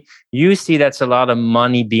history, you see that's a lot of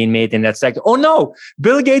money being made in that sector. Oh no,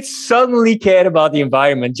 Bill Gates suddenly cared about the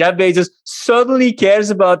environment. Jeff Bezos suddenly cares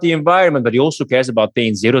about the environment, but he also cares about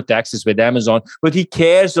paying zero taxes with Amazon. But he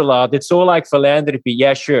cares a lot. It's all like philanthropy.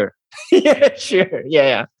 Yeah, sure. Yeah, sure.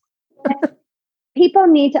 Yeah. People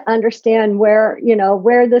need to understand where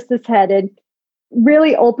this is headed,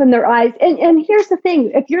 really open their eyes. And here's the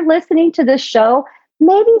thing, if you're listening to this show,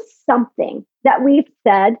 maybe something that we've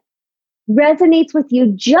said resonates with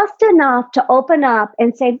you just enough to open up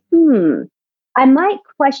and say, I might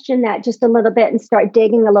question that just a little bit and start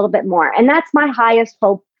digging a little bit more. And that's my highest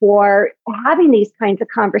hope for having these kinds of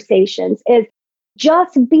conversations, is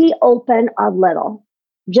just be open a little.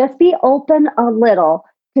 Just be open a little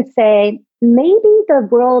to say, maybe the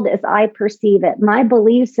world as I perceive it, my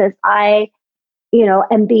beliefs as I,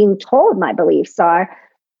 am being told my beliefs aren't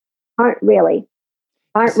really.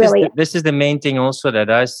 This is the main thing also that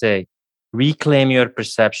I say, reclaim your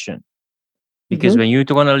perception. Because when you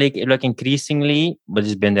want to look increasingly, but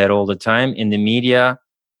it's been there all the time in the media,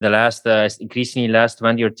 the last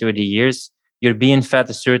 20 or 30 years, you're being fed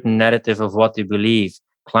a certain narrative of what you believe.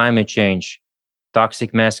 Climate change,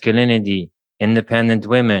 toxic masculinity, independent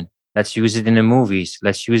women. Let's use it in the movies.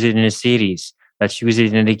 Let's use it in the series. Let's use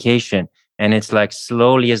it in education. And it's like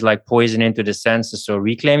slowly is like poison into the senses. So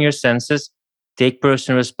reclaim your senses, take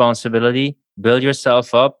personal responsibility, build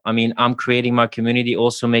yourself up. I mean, I'm creating my community,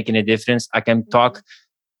 also making a difference. I can talk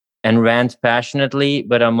and rant passionately,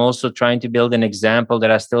 but I'm also trying to build an example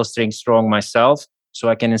that I still stay strong myself so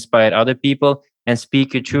I can inspire other people and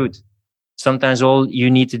speak your truth. Sometimes all you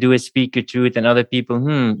need to do is speak your truth, and other people,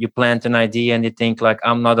 you plant an idea and they think like,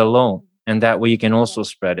 I'm not alone. And that way you can also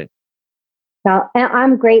spread it. Now,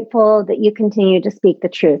 I'm grateful that you continue to speak the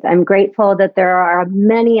truth. I'm grateful that there are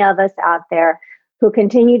many of us out there who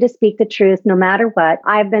continue to speak the truth no matter what.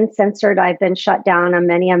 I've been censored. I've been shut down on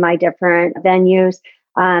many of my different venues.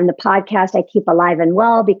 The podcast I keep alive and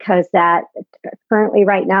well because that currently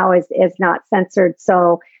right now is not censored.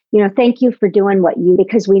 So, thank you for doing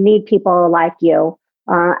because we need people like you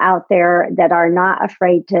out there that are not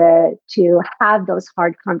afraid to have those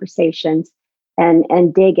hard conversations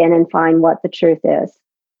and dig in and find what the truth is.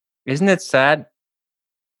 Isn't it sad?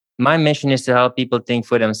 My mission is to help people think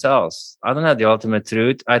for themselves. I don't have the ultimate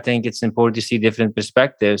truth. I think it's important to see different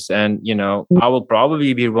perspectives. And, I will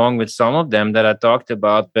probably be wrong with some of them that I talked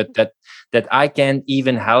about, but that I can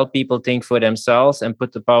even help people think for themselves and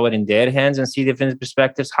put the power in their hands and see different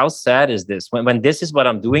perspectives. How sad is this? When this is what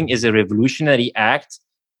I'm doing is a revolutionary act,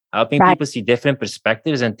 helping people see different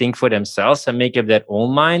perspectives and think for themselves and make up their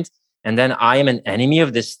own mind. And then I am an enemy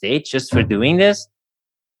of the state just for doing this.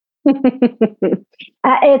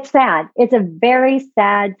 It's sad. It's a very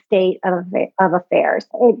sad state of affairs.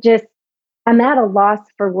 I'm at a loss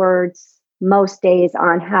for words most days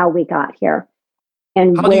on how we got here.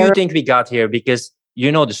 And how do you think we got here? Because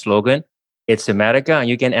you know the slogan, it's America, and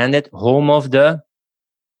you can end it, home of the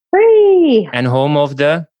free and home of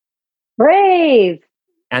the brave.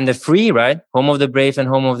 And the free, right? Home of the brave and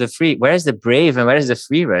home of the free. Where is the brave and where is the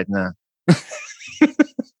free right now?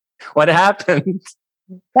 What happened?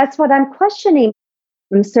 That's what I'm questioning.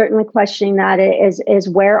 I'm certainly questioning that is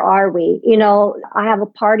where are we? I have a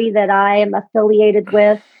party that I am affiliated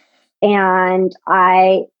with, and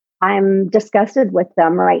I'm disgusted with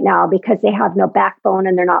them right now because they have no backbone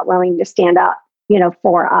and they're not willing to stand up,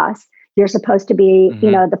 for us. You're supposed to be,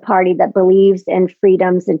 the party that believes in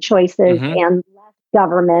freedoms and choices and less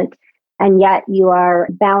government. And yet you are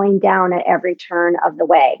bowing down at every turn of the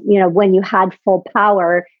way. When you had full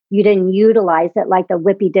power, you didn't utilize it like the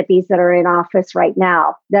whippy dippies that are in office right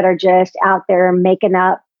now, that are just out there making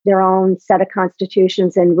up their own set of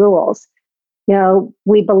constitutions and rules.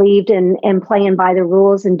 We believed in playing by the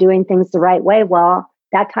rules and doing things the right way. Well,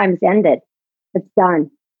 that time's ended. It's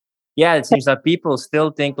done. Yeah, it seems that people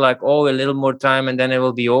still think like, oh, a little more time and then it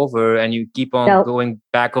will be over. And you keep on going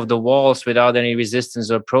back of the walls without any resistance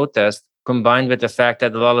or protest, combined with the fact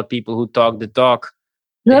that a lot of people who talk the talk,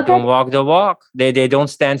 they don't walk the walk. They don't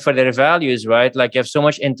stand for their values, right? Like you have so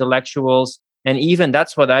much intellectuals. And even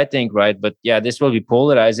that's what I think, right? But yeah, this will be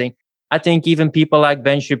polarizing. I think even people like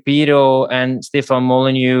Ben Shapiro and Stefan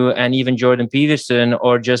Molyneux and even Jordan Peterson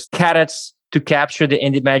are just carrots to capture the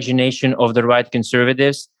imagination of the right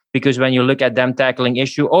conservatives. Because when you look at them tackling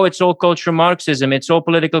issue, oh, it's all cultural Marxism, it's all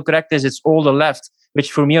political correctness, it's all the left,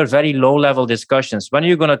 which for me are very low-level discussions. When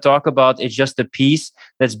you're going to talk about it's just a piece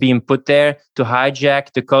that's being put there to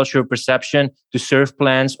hijack the cultural perception, to serve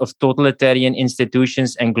plans of totalitarian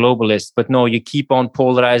institutions and globalists. But no, you keep on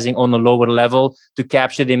polarizing on a lower level to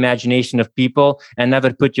capture the imagination of people and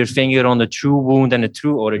never put your finger on the true wound and the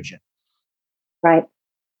true origin. Right.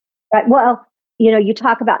 Well, you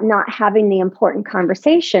talk about not having the important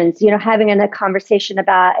conversations, having a conversation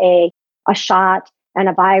about a shot and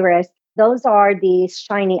a virus. Those are these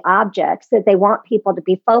shiny objects that they want people to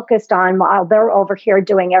be focused on while they're over here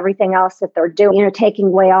doing everything else that they're doing, taking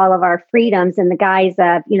away all of our freedoms in the guise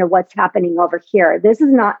of, what's happening over here. This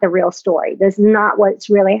is not the real story. This is not what's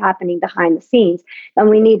really happening behind the scenes. And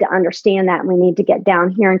we need to understand that. And we need to get down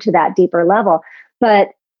here into that deeper level. But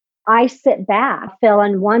I sit back, Phil,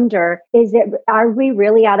 and wonder, are we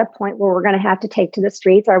really at a point where we're going to have to take to the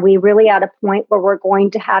streets? Are we really at a point where we're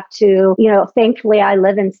going to have to, thankfully I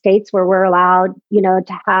live in states where we're allowed,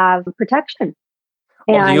 to have protection.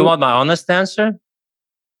 Well, do you want my honest answer?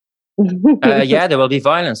 Yeah, there will be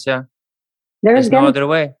violence. Yeah. There's no other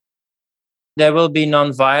way. There will be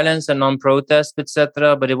non-violence and non-protest,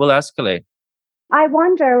 etc., but it will escalate. I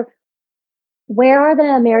wonder, where are the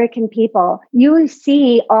American people? You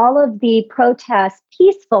see all of the protests,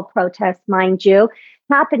 peaceful protests, mind you,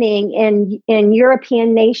 happening in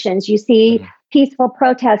European nations. You see peaceful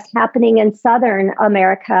protests happening in Southern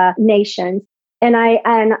America nations. And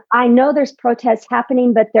I know there's protests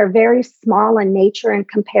happening, but they're very small in nature and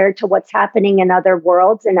compared to what's happening in other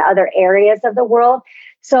worlds and other areas of the world.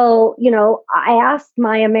 So, I asked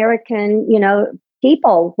my American,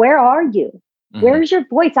 people, where are you? Where's your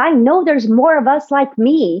voice? I know there's more of us like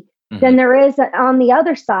me than there is on the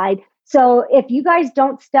other side. So if you guys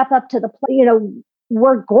don't step up to the plate,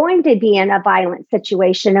 we're going to be in a violent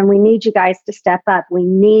situation, and we need you guys to step up. We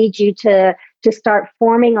need you to start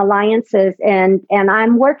forming alliances, and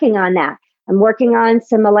I'm working on that. I'm working on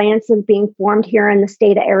some alliances being formed here in the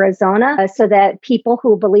state of Arizona so that people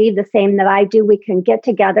who believe the same that I do, we can get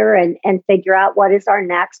together and figure out what is our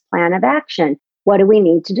next plan of action. What do we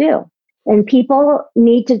need to do? And people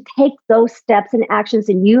need to take those steps and actions,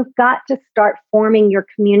 and you've got to start forming your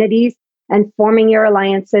communities and forming your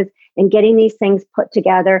alliances and getting these things put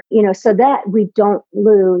together, so that we don't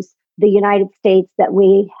lose the United States that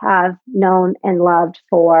we have known and loved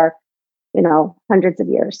for, hundreds of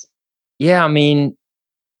years. Yeah, I mean,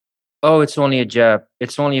 oh, it's only a jab.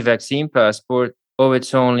 It's only a vaccine passport. Oh,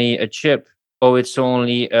 it's only a chip. Oh, it's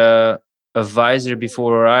only a visor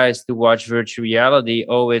before our eyes to watch virtual reality.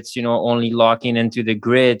 Oh, it's, only locking into the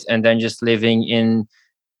grid and then just living in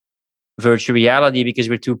virtual reality because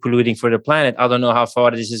we're too polluting for the planet. I don't know how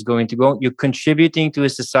far this is going to go. You're contributing to a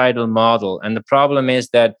societal model. And the problem is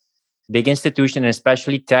that big institution, and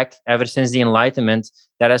especially tech, ever since the Enlightenment,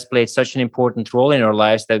 that has played such an important role in our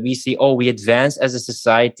lives that we see, we advance as a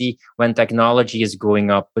society when technology is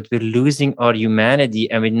going up, but we're losing our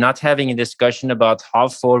humanity, and we're not having a discussion about how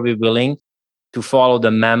far we're willing to follow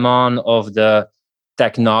the mammon of the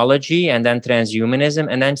technology and then transhumanism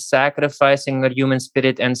and then sacrificing our human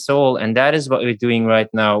spirit and soul. And that is what we're doing right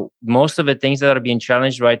now. Most of the things that are being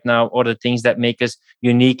challenged right now are the things that make us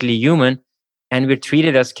uniquely human. And we're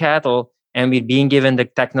treated as cattle, and we're being given the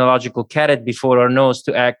technological carrot before our nose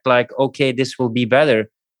to act like, okay, this will be better.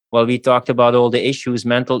 Well, we talked about all the issues,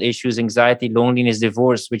 mental issues, anxiety, loneliness,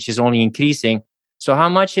 divorce, which is only increasing. So how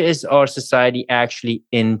much is our society actually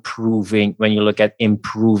improving when you look at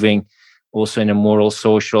improving also in a moral,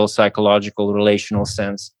 social, psychological, relational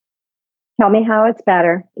sense? Tell me how it's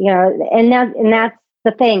better. And that's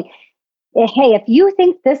the thing. Hey, if you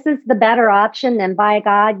think this is the better option, then by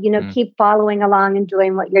God, keep following along and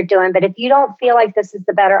doing what you're doing. But if you don't feel like this is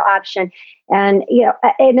the better option, and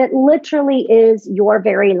it literally is your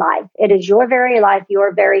very life. It is your very life,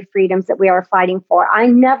 your very freedoms that we are fighting for. I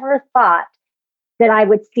never thought that I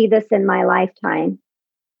would see this in my lifetime.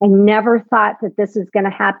 I never thought that this was going to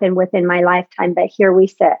happen within my lifetime, but here we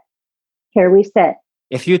sit. Here we sit.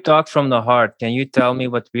 If you talk from the heart, can you tell me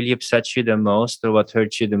what really upsets you the most or what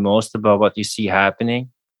hurts you the most about what you see happening?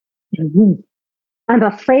 Mhm. I'm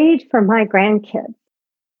afraid for my grandkids.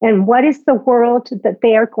 And what is the world that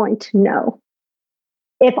they are going to know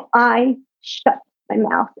if I shut my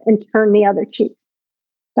mouth and turn the other cheek?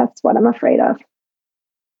 That's what I'm afraid of.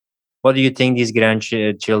 What do you think these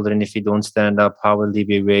grandchildren, if you don't stand up, how will they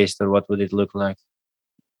be raised or what would it look like?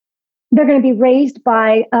 They're going to be raised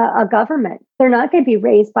by a government. They're not going to be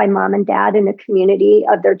raised by mom and dad in a community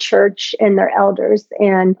of their church and their elders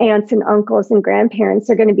and aunts and uncles and grandparents.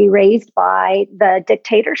 They're going to be raised by the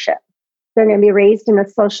dictatorship. They're going to be raised in a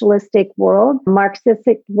socialistic world,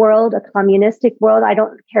 Marxistic world, a communistic world. I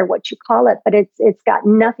don't care what you call it, but it's got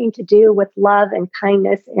nothing to do with love and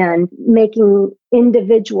kindness and making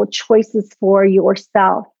individual choices for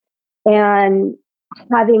yourself and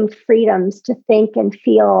having freedoms to think and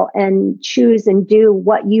feel and choose and do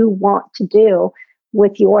what you want to do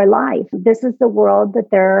with your life. This is the world that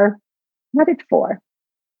they're headed for.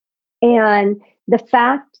 And the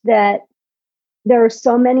fact that there are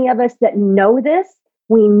so many of us that know this,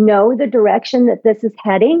 we know the direction that this is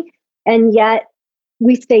heading, and yet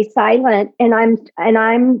we stay silent. And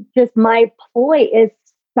I'm just, my ploy is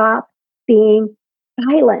stop being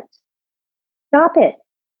silent. Stop it.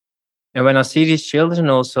 And when I see these children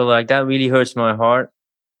also, like that really hurts my heart.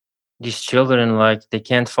 These children, like they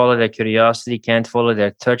can't follow their curiosity, can't follow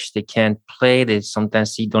their touch, they can't play. They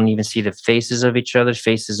sometimes don't even see the faces of each other,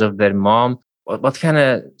 faces of their mom. What kind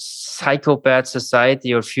of psychopath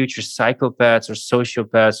society or future psychopaths or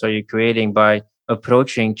sociopaths are you creating by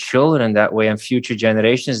approaching children that way and future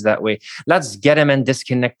generations that way? Let's get them and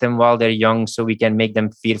disconnect them while they're young so we can make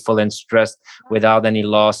them fearful and stressed without any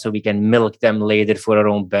loss so we can milk them later for our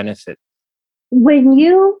own benefit. When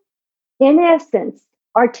you, in essence,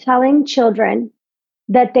 are telling children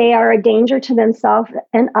that they are a danger to themselves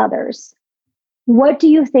and others, what do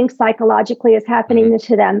you think psychologically is happening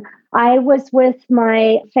to them? I was with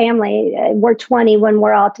my family. We're 20 when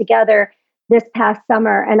we're all together this past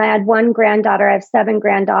summer. And I had one granddaughter. I have 7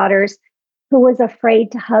 granddaughters who was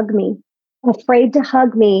afraid to hug me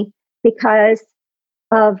because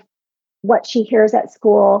of what she hears at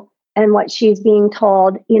school and what she's being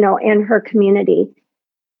told, in her community.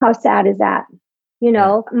 How sad is that?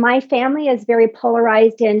 My family is very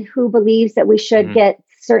polarized in who believes that we should get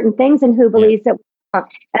certain things and who believes that,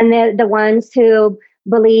 and the ones who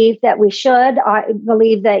believe that we should,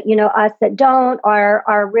 believe that, us that don't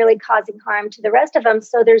are really causing harm to the rest of them.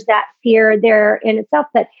 So there's that fear there in itself.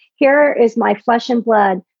 But here is my flesh and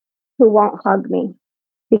blood who won't hug me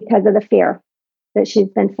because of the fear that she's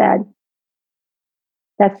been fed.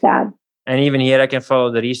 That's sad. And even here, I can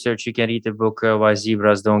follow the research. You can read the book, Why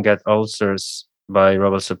Zebras Don't Get Ulcers by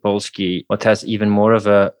Robert Sapolsky. What has even more of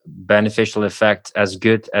a beneficial effect, as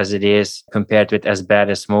good as it is compared with as bad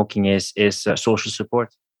as smoking is social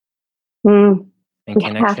support and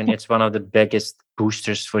connection. It's one of the biggest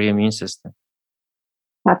boosters for your immune system.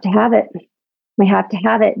 Have to have it. We have to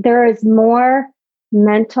have it. There is more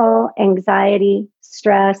mental anxiety,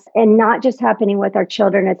 stress, and not just happening with our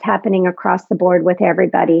children, it's happening across the board with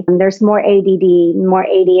everybody. And there's more ADD, more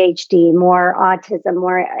ADHD, more autism,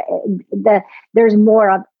 there's more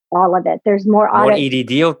of all of it. There's more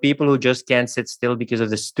ADD of people who just can't sit still because of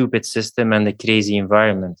the stupid system and the crazy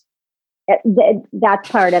environment. That's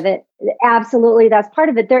part of it. Absolutely, that's part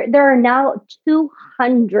of it. There are now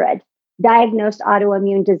 200 diagnosed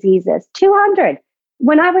autoimmune diseases. 200.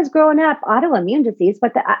 When I was growing up, autoimmune disease,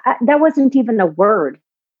 but that wasn't even a word.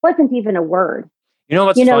 You know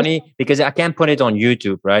what's funny? Because I can't put it on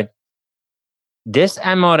YouTube, right? This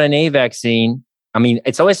mRNA vaccine, I mean,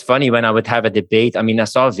 it's always funny when I would have a debate. I mean, I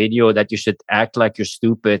saw a video that you should act like you're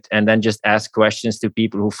stupid and then just ask questions to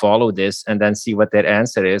people who follow this and then see what their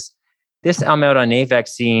answer is. This mRNA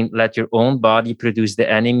vaccine let your own body produce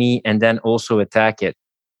the enemy and then also attack it.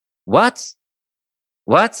 What?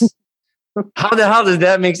 How the hell does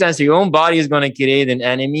that make sense? Your own body is going to create an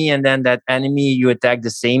enemy, and then that enemy, you attack the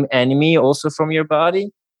same enemy also from your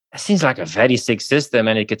body? That seems like a very sick system,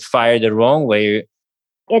 and it could fire the wrong way.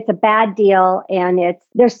 It's a bad deal, and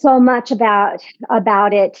there's so much about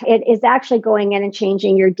it. It is actually going in and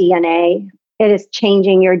changing your DNA. It is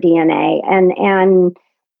changing your DNA, and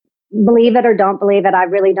believe it or don't believe it, I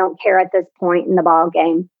really don't care at this point in the ball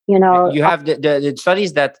game. You have the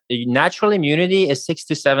studies that natural immunity is 6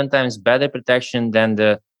 to 7 times better protection than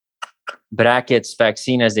the brackets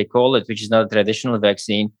vaccine, as they call it, which is not a traditional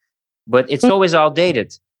vaccine, but it's always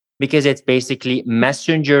outdated. because it's basically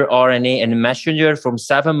messenger RNA and messenger from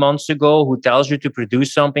 7 months ago who tells you to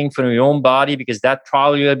produce something from your own body because that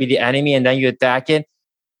probably will be the enemy and then you attack it.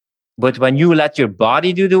 But when you let your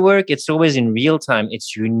body do the work, it's always in real time.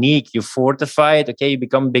 It's unique. You fortify it. Okay, you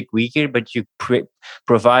become a bit weaker, but you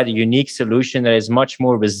provide a unique solution that is much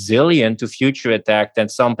more resilient to future attack than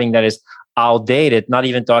something that is outdated. Not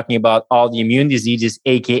even talking about all the immune diseases,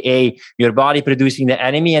 aka your body producing the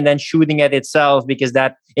enemy and then shooting at itself because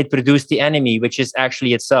that it produced the enemy, which is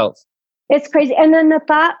actually itself. It's crazy. And then the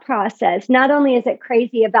thought process, not only is it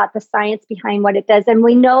crazy about the science behind what it does, and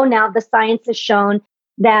we know now the science has shown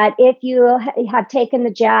that if you have taken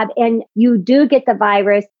the jab and you do get the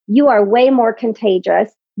virus, you are way more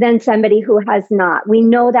contagious than somebody who has not. We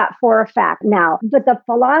know that for a fact now. But the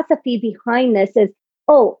philosophy behind this is,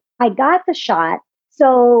 oh, I got the shot,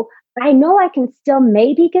 so I know I can still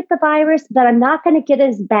maybe get the virus, but I'm not going to get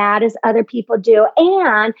as bad as other people do.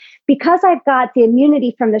 And because I've got the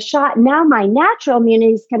immunity from the shot, now my natural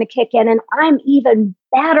immunity is going to kick in and I'm even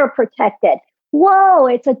better protected. Whoa,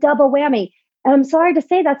 it's a double whammy. And I'm sorry to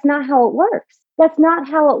say that's not how it works. That's not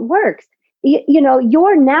how it works. You know,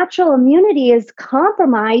 your natural immunity is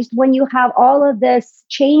compromised when you have all of this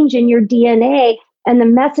change in your DNA and the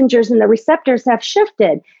messengers and the receptors have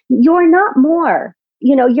shifted. You're not more.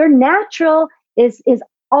 You know, your natural is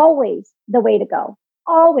always the way to go.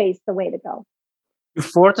 Always the way to go. You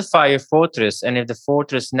fortify your fortress, and if the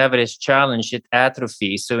fortress never is challenged, it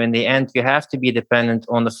atrophies. So in the end, you have to be dependent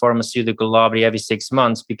on the pharmaceutical lobby every 6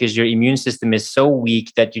 months because your immune system is so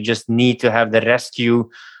weak that you just need to have the rescue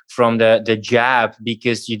from the jab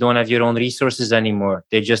because you don't have your own resources anymore.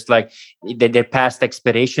 They're just like they're past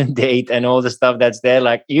expiration date and all the stuff that's there,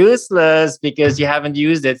 like useless because you haven't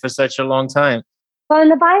used it for such a long time. Well, and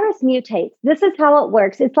the virus mutates. This is how it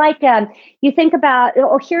works. It's like you think about,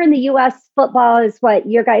 here in the U.S., football is what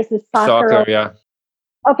your guys' is soccer. Soccer, yeah.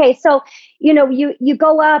 Okay, so you know you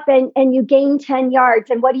go up and you gain 10 yards,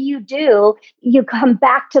 and what do? You come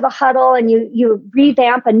back to the huddle and you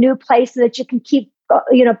revamp a new play so that you can keep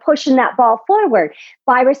pushing that ball forward.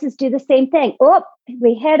 Viruses do the same thing. Oh,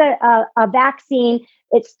 we had a vaccine.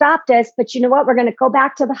 It stopped us, but you know what? We're going to go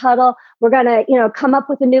back to the huddle. We're going to, come up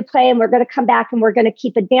with a new play and we're going to come back and we're going to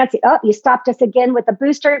keep advancing. Oh, you stopped us again with a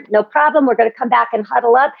booster. No problem. We're going to come back and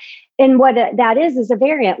huddle up. And what that is a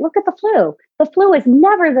variant. Look at the flu. The flu is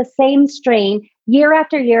never the same strain year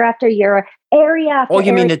after year after year, area after area. Oh,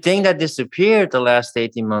 you mean the thing that disappeared the last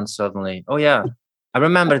 18 months suddenly? Oh, yeah. I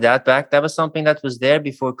remember that back. That was something that was there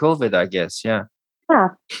before COVID, I guess. Yeah.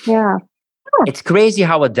 Yeah. It's crazy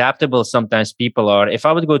how adaptable sometimes people are. If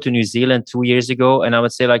I would go to New Zealand 2 years ago and I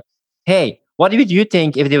would say like, hey, what would you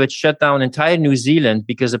think if they would shut down entire New Zealand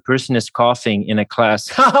because a person is coughing in a class?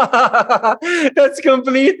 That's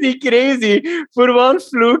completely crazy. For one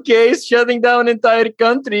flu case, shutting down entire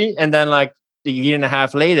country. And then like a year and a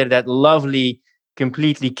half later, that lovely,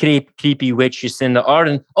 completely creepy witch Jacinda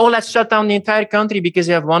Ardern, oh, let's shut down the entire country because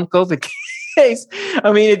you have one COVID case.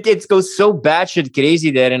 I mean, it goes so batshit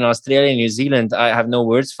crazy there in Australia and New Zealand. I have no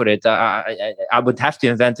words for it. I would have to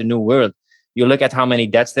invent a new word. You look at how many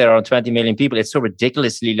deaths there are on 20 million people. It's so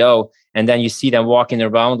ridiculously low. And then you see them walking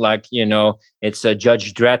around like, it's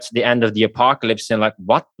Judge Dredd, the end of the apocalypse. And like,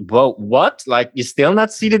 what? Whoa, what? Like, you still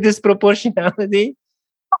not see the disproportionality?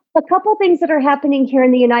 A couple things that are happening here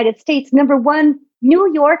in the United States. Number one,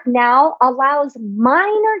 New York now allows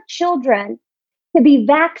minor children to be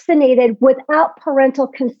vaccinated without parental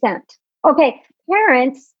consent. Okay,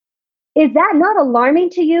 parents, is that not alarming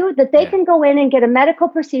to you that they can go in and get a medical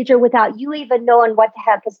procedure without you even knowing what the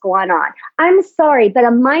heck is going on? I'm sorry, but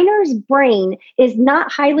a minor's brain is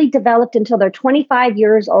not highly developed until they're 25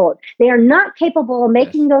 years old. They are not capable of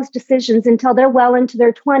making those decisions until they're well into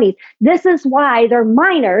their 20s. This is why they're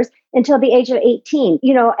minors until the age of 18,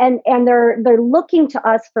 and they're looking to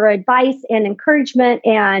us for advice and encouragement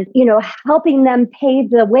and, helping them pave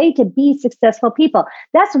the way to be successful people.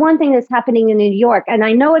 That's one thing that's happening in New York. And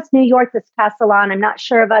I know it's New York that's passed the law, and I'm not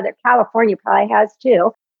sure of other. California probably has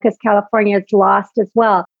too, because California is lost as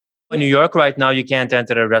well. In New York right now, you can't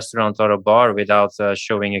enter a restaurant or a bar without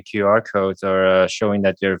showing a QR code or showing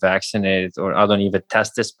that you're vaccinated, or I don't even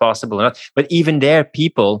test is possible or not. But even there,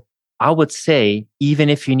 people, I would say, even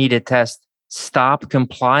if you need a test, stop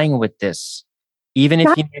complying with this. Even if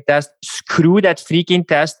you need a test, screw that freaking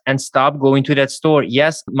test and stop going to that store.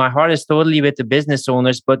 Yes, my heart is totally with the business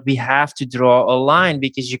owners, but we have to draw a line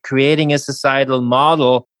because you're creating a societal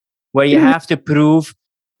model where you have to prove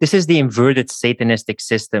this is the inverted satanistic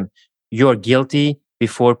system. You're guilty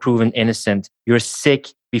before proven innocent. You're sick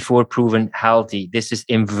before proven healthy. This is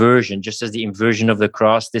inversion, just as the inversion of the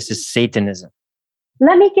cross. This is Satanism.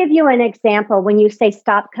 Let me give you an example when you say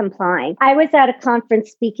stop complying. I was at a conference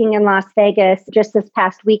speaking in Las Vegas just this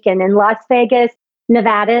past weekend. In Las Vegas,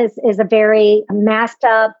 Nevada is a very masked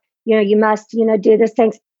up, you must, do these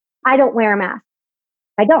things. I don't wear a mask.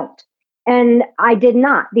 I don't. And I did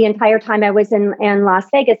not the entire time I was in Las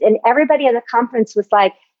Vegas. And everybody in the conference was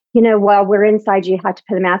like, well, we're inside, you have to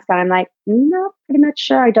put a mask on. I'm like, no, pretty much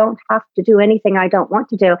sure I don't have to do anything I don't want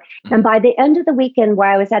to do. Mm-hmm. And by the end of the weekend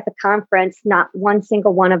where I was at the conference, not one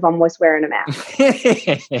single one of them was wearing a mask.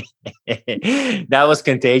 That was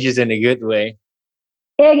contagious in a good way.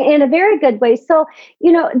 In a very good way. So,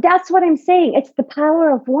 that's what I'm saying. It's the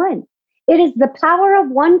power of one. It is the power of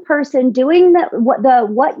one person doing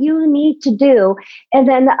what you need to do, and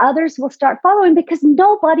then the others will start following because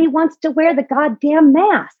nobody wants to wear the goddamn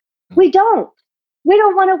mask. We don't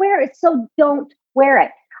want to wear it, so don't wear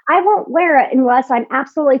it. I won't wear it unless I'm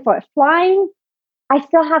absolutely for it. Flying, I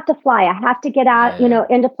still have to fly. I have to get out,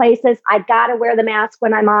 into places. I got to wear the mask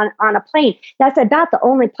when I'm on a plane. That's about the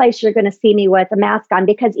only place you're going to see me with a mask on,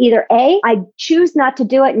 because either A, I choose not to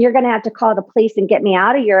do it and you're going to have to call the police and get me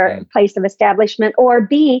out of your place of establishment, or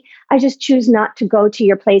B, I just choose not to go to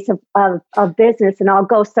your place of business and I'll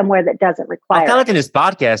go somewhere that doesn't require I tell it in this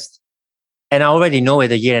podcast, and I already know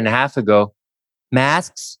it a year and a half ago.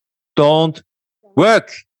 Masks don't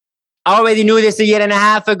work. I already knew this a year and a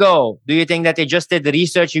half ago. Do you think that they just did the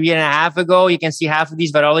research a year and a half ago? You can see half of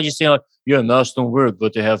these virologists saying, masks don't work,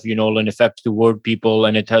 but they have, an effect toward people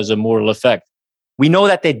and it has a moral effect. We know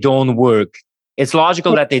that they don't work. It's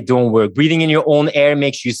logical that they don't work. Breathing in your own air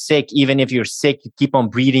makes you sick. Even if you're sick, you keep on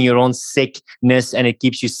breathing your own sickness and it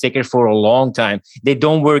keeps you sicker for a long time. They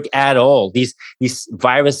don't work at all. These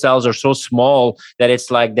virus cells are so small that it's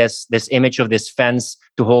like this image of this fence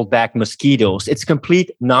to hold back mosquitoes. It's complete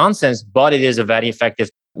nonsense, but it is a very effective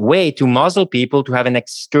way to muzzle people, to have an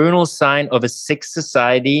external sign of a sick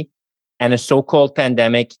society and a so-called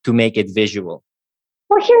pandemic to make it visual.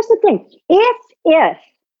 Well, here's the thing. If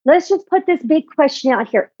let's just put this big question out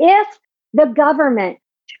here. If the government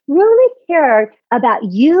truly cared about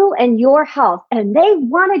you and your health, and they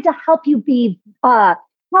wanted to help you be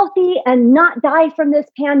healthy and not die from this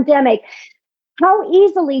pandemic, how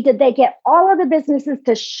easily did they get all of the businesses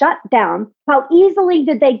to shut down? How easily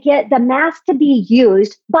did they get the mask to be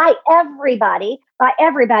used by everybody?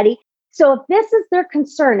 So if this is their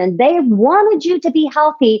concern and they wanted you to be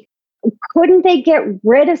healthy, couldn't they get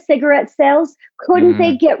rid of cigarette sales? Couldn't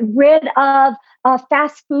they get rid of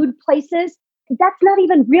fast food places? That's not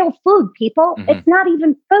even real food, people. It's not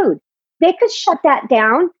even food. They could shut that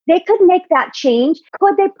down. They could make that change.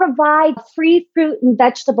 Could they provide free fruit and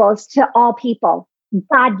vegetables to all people?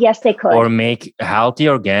 God, yes, they could. Or make healthy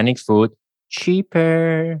organic food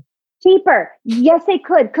cheaper. Yes, they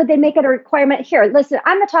could. Could they make it a requirement? Here, listen,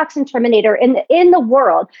 I'm a toxin terminator. In the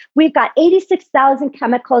world, we've got 86,000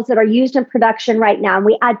 chemicals that are used in production right now, and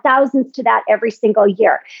we add thousands to that every single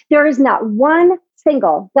year. There is not one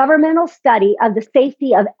single governmental study of the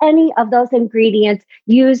safety of any of those ingredients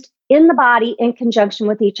used in the body in conjunction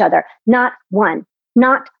with each other. Not one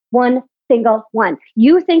single one.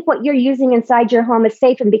 You think what you're using inside your home is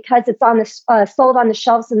safe, and because it's on the sold on the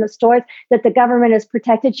shelves in the stores that the government has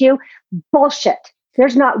protected you? Bullshit.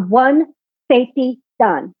 There's not one safety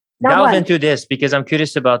done. Delve into this, because I'm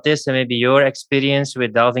curious about this and maybe your experience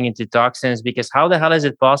with delving into toxins, because how the hell is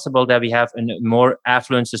it possible that we have a more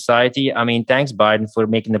affluent society? I mean, thanks Biden for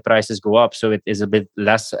making the prices go up so it is a bit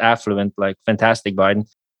less affluent, like fantastic Biden.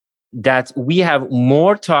 That we have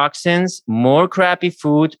more toxins, more crappy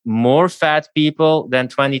food, more fat people than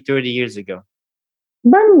 20, 30 years ago.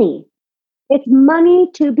 Money. It's money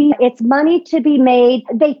to be made.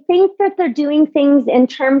 They think that they're doing things in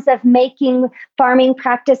terms of making farming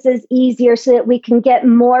practices easier so that we can get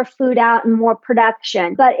more food out and more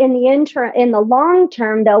production. But in the long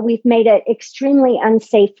term, though, we've made it extremely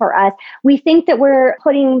unsafe for us. We think that we're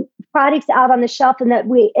putting products out on the shelf and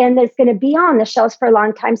it's going to be on the shelves for a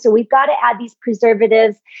long time. So we've got to add these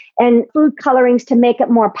preservatives and food colorings to make it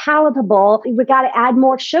more palatable. We've got to add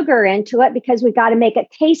more sugar into it because we've got to make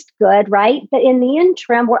it taste good, right? But in the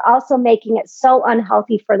interim, we're also making it so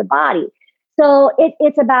unhealthy for the body. So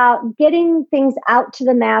it's about getting things out to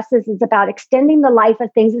the masses. It's about extending the life of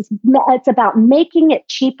things. It's about making it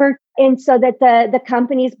cheaper, and so that the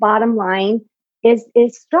company's bottom line is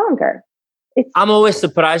stronger. I'm always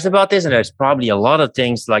surprised about this, and there's probably a lot of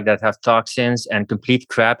things like that have toxins and complete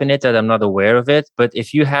crap in it that I'm not aware of it. But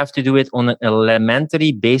if you have to do it on an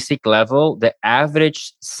elementary basic level, the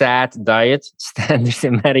average SAD diet, standard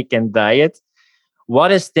American diet,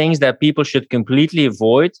 what is things that people should completely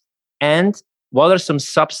avoid? And what are some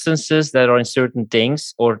substances that are in certain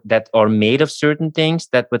things or that are made of certain things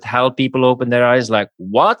that would help people open their eyes? Like,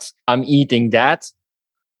 what? I'm eating that.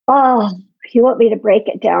 Oh, you want me to break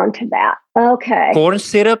it down to that? Okay. Corn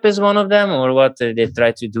syrup is one of them, or what? They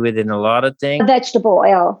try to do it in a lot of things. Vegetable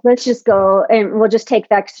oil. Let's just go and we'll just take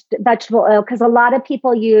vegetable oil because a lot of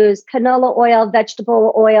people use canola oil,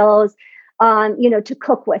 vegetable oils, to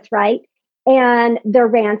cook with, right? And they're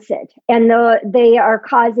rancid, and they are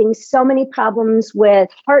causing so many problems with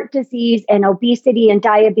heart disease and obesity and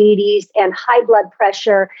diabetes and high blood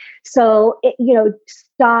pressure. So,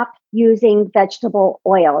 stop using vegetable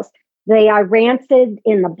oils. They are rancid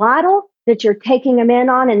in the bottle that you're taking them in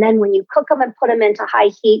on. And then when you cook them and put them into high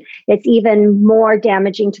heat, it's even more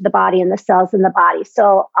damaging to the body and the cells in the body.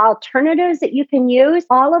 So alternatives that you can use,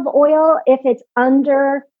 olive oil, if it's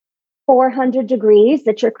under 400 degrees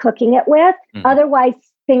that you're cooking it with. Mm-hmm. Otherwise,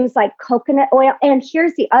 things like coconut oil. And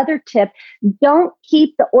here's the other tip. Don't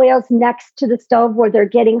keep the oils next to the stove where they're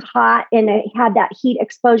getting hot and have that heat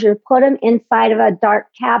exposure. Put them inside of a dark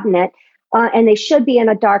cabinet, and they should be in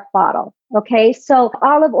a dark bottle. Okay, so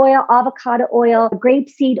olive oil, avocado oil,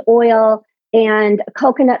 grapeseed oil, and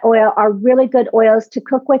coconut oil are really good oils to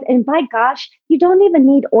cook with. And by gosh, you don't even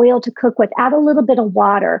need oil to cook with. Add a little bit of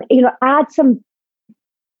water. Add some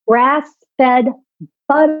grass-fed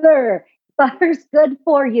butter. Butter's good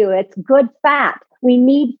for you. It's good fat. We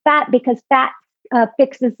need fat because fat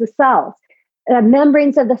fixes the cells.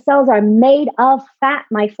 Membranes of the cells are made of fat,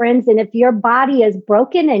 my friends. And if your body is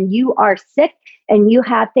broken and you are sick and you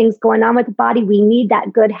have things going on with the body, we need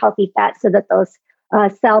that good, healthy fat so that those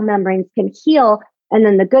cell membranes can heal. And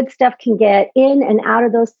then the good stuff can get in and out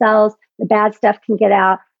of those cells. The bad stuff can get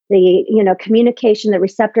out. The communication, the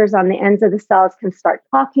receptors on the ends of the cells can start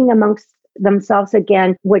talking amongst themselves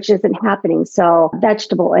again, which isn't happening. So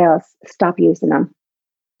vegetable oils, stop using them.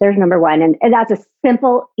 There's number one. And that's a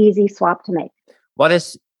simple, easy swap to make. What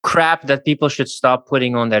is crap that people should stop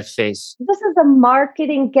putting on their face? This is a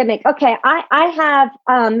marketing gimmick. Okay, I have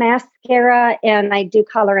mascara and I do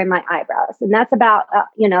color in my eyebrows. And that's about,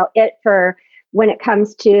 it for when it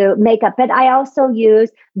comes to makeup. But I also use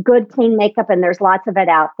good, clean makeup, and there's lots of it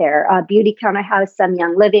out there. Beauty Counter has some,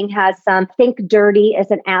 Young Living has some. Think Dirty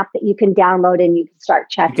is an app that you can download and you can start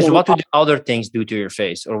checking. Because what do the other things do to your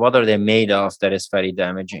face, or what are they made of that is very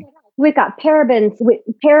damaging? We've got parabens,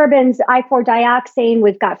 I4-dioxane,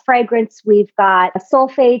 we've got fragrance, we've got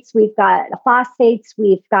sulfates, we've got phosphates,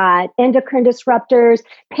 we've got endocrine disruptors.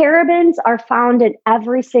 Parabens are found in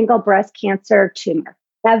every single breast cancer tumor.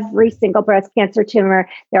 Every single breast cancer tumor,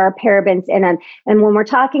 there are parabens in them. And when we're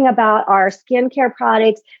talking about our skincare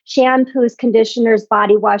products, shampoos, conditioners,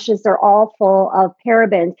 body washes, they're all full of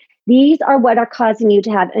parabens. These are what are causing you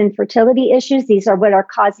to have infertility issues. These are what are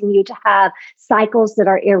causing you to have cycles that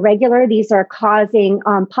are irregular. These are causing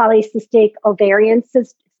polycystic ovarian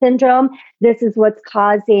syndrome. This is what's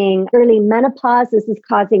causing early menopause. This is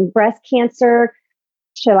causing breast cancer.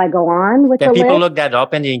 Shall I go on with the list? Can people look that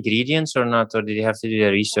up in the ingredients or not? Or did you have to do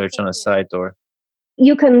the research on a site? Or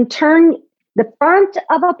you can turn the front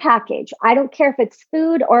of a package. I don't care if it's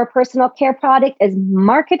food or a personal care product, is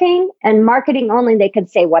marketing and marketing only. They can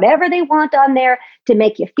say whatever they want on there to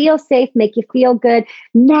make you feel safe, make you feel good,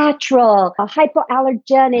 natural,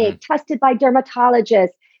 hypoallergenic, tested by dermatologists.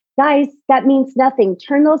 Guys, that means nothing.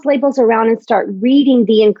 Turn those labels around and start reading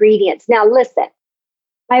the ingredients. Now, listen.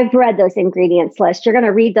 I've read those ingredients list. You're going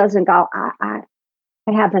to read those and go, I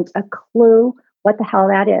haven't a clue what the hell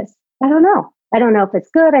that is. I don't know. I don't know if it's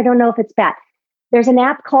good. I don't know if it's bad. There's an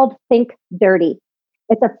app called Think Dirty.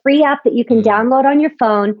 It's a free app that you can download on your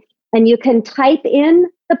phone, and you can type in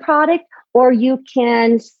the product or you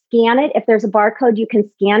can scan it. If there's a barcode, you can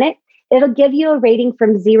scan it. It'll give you a rating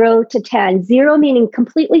from 0 to 10. 0 meaning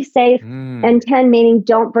completely safe, and 10 meaning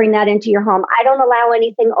don't bring that into your home. I don't allow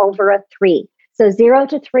anything over a 3. So 0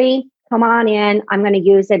 to 3, come on in. I'm going to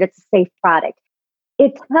use it. It's a safe product.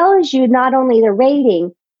 It tells you not only the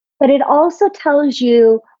rating, but it also tells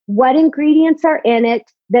you what ingredients are in it,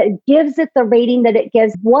 that gives it the rating that it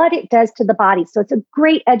gives, what it does to the body. So it's a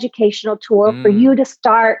great educational tool for you to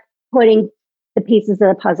start putting the pieces of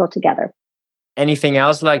the puzzle together. Anything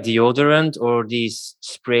else like deodorant or these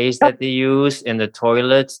sprays that they use in the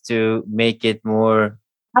toilet to make it more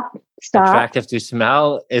attractive to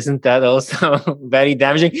smell? Isn't that also very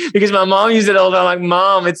damaging? Because my mom used it all the time. I'm like,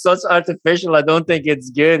 Mom, it's such artificial. I don't think it's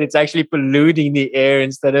good. It's actually polluting the air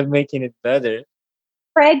instead of making it better.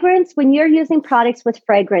 Fragrance, when you're using products with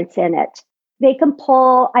fragrance in it, they can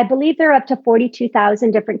pull, I believe they're up to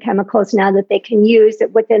 42,000 different chemicals now that they can use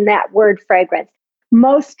within that word fragrance.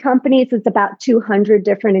 Most companies, it's about 200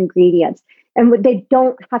 different ingredients. And they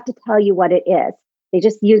don't have to tell you what it is. They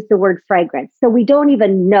just use the word fragrance. So we don't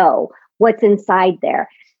even know what's inside there.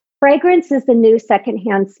 Fragrance is the new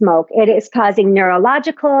secondhand smoke. It is causing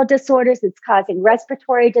neurological disorders. It's causing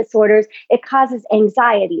respiratory disorders. It causes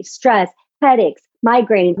anxiety, stress, headaches,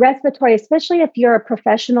 migraine, respiratory, especially if you're a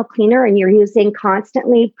professional cleaner and you're using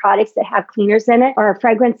constantly products that have cleaners in it or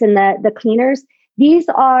fragrance in the cleaners. These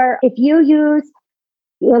are, if you use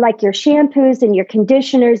like your shampoos and your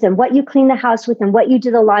conditioners and what you clean the house with and what you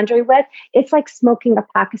do the laundry with, it's like smoking a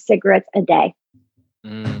pack of cigarettes a day.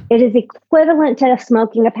 It is equivalent to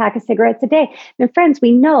smoking a pack of cigarettes a day. And friends,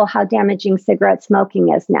 we know how damaging cigarette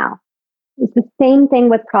smoking is now. It's the same thing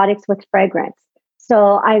with products with fragrance.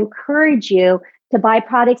 So I encourage you to buy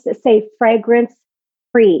products that say fragrance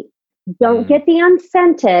free. Don't get the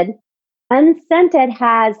unscented. Unscented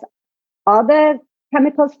has all the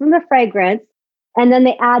chemicals from the fragrance, and then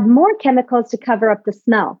they add more chemicals to cover up the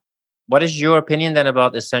smell. What is your opinion then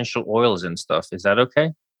about essential oils and stuff? Is that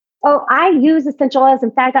okay? Oh, I use essential oils.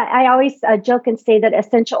 In fact, I always joke and say that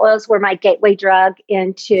essential oils were my gateway drug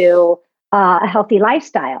into a healthy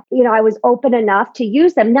lifestyle. I was open enough to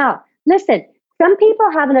use them. Now, listen, some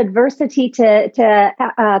people have an adversity to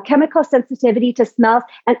chemical sensitivity to smells,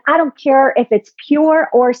 and I don't care if it's pure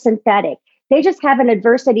or synthetic. They just have an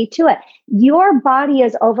adversity to it. Your body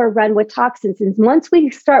is overrun with toxins. And once we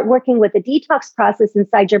start working with the detox process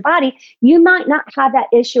inside your body, you might not have that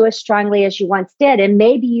issue as strongly as you once did. And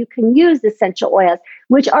maybe you can use essential oils,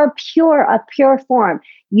 which are a pure form.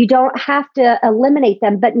 You don't have to eliminate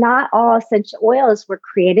them, but not all essential oils were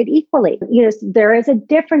created equally. There is a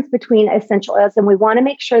difference between essential oils, and we want to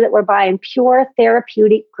make sure that we're buying pure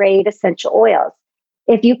therapeutic grade essential oils.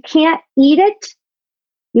 If you can't eat it,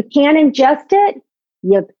 you can't ingest it,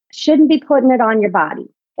 you shouldn't be putting it on your body.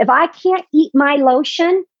 If I can't eat my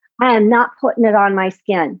lotion, I am not putting it on my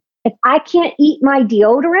skin. If I can't eat my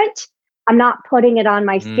deodorant, I'm not putting it on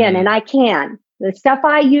my skin. And I can. The stuff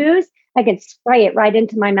I use, I can spray it right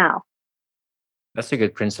into my mouth. That's a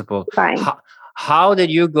good principle. Fine. How did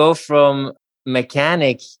you go from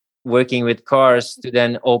mechanic working with cars to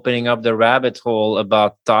then opening up the rabbit hole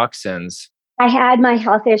about toxins? I had my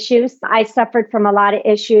health issues. I suffered from a lot of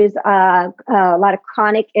issues, a lot of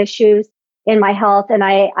chronic issues in my health. And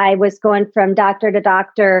I was going from doctor to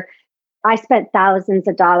doctor. I spent thousands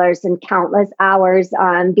of dollars and countless hours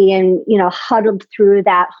being, huddled through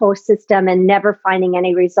that whole system and never finding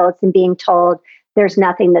any results and being told there's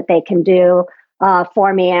nothing that they can do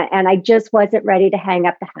for me. And I just wasn't ready to hang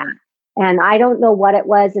up the hat. And I don't know what it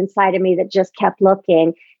was inside of me that just kept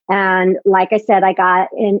looking. And like I said, I got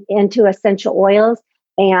into essential oils,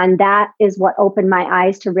 and that is what opened my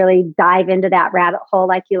eyes to really dive into that rabbit hole,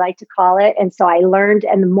 like you like to call it. And so I learned,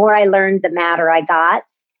 and the more I learned, the madder I got.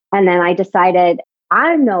 And then I decided,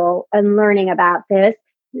 I know I'm learning about this.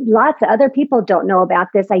 Lots of other people don't know about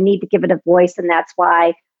this. I need to give it a voice. And that's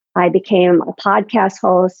why I became a podcast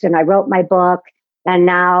host and I wrote my book. And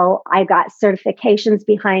now I got certifications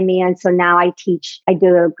behind me. And so now I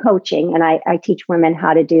do coaching, and I teach women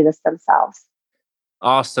how to do this themselves.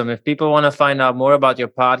 Awesome. If people want to find out more about your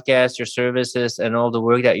podcast, your services, and all the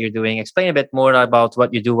work that you're doing, explain a bit more about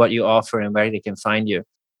what you do, what you offer, and where they can find you.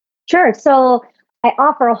 Sure. So I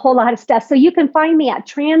offer a whole lot of stuff. So you can find me at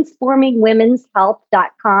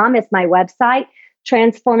transformingwomenshealth.com. It's my website.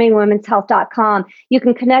 transformingwomenshealth.com. You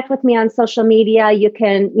can connect with me on social media. You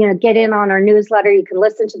can, get in on our newsletter. You can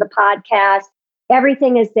listen to the podcast.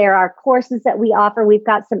 Everything is there. Our courses that we offer, we've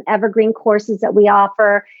got some evergreen courses that we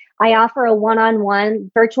offer. I offer a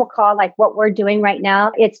one-on-one virtual call like what we're doing right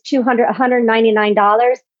now. It's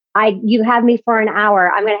 $199. You have me for an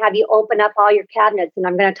hour. I'm going to have you open up all your cabinets and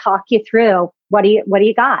I'm going to talk you through what do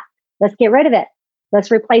you got? Let's get rid of it.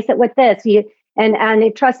 Let's replace it with this.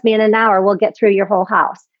 And trust me, in an hour, we'll get through your whole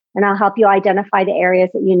house and I'll help you identify the areas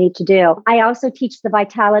that you need to do. I also teach the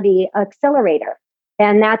Vitality Accelerator.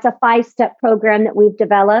 And that's a 5-step program that we've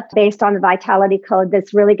developed based on the Vitality Code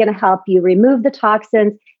that's really going to help you remove the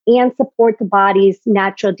toxins and support the body's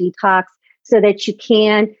natural detox so that you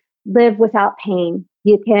can live without pain.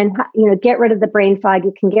 You can, get rid of the brain fog.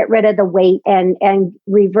 You can get rid of the weight and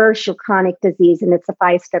reverse your chronic disease. And it's the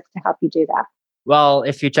 5 steps to help you do that. Well,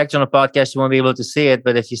 if you checked on the podcast, you won't be able to see it.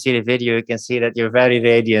 But if you see the video, you can see that you're very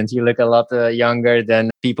radiant. You look a lot younger than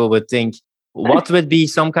people would think. What would be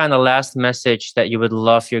some kind of last message that you would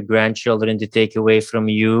love your grandchildren to take away from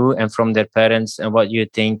you and from their parents, and what you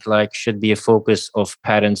think should be a focus of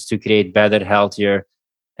parents to create better, healthier,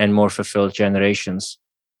 and more fulfilled generations?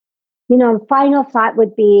 Final thought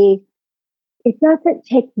would be, it doesn't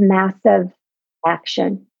take massive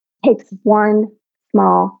action. It takes one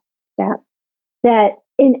small step. That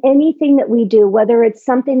in anything that we do, whether it's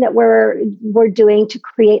something that we're doing to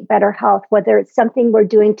create better health, whether it's something we're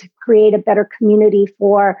doing to create a better community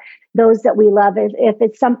for those that we love, if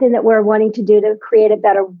it's something that we're wanting to do to create a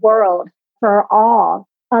better world for all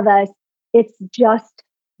of us, it's just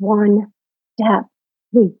one step.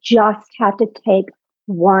 We just have to take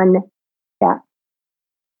one step.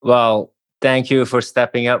 Well, thank you for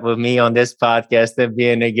stepping up with me on this podcast and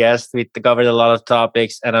being a guest. We covered a lot of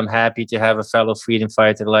topics, and I'm happy to have a fellow freedom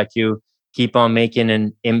fighter like you keep on making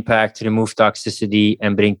an impact to remove toxicity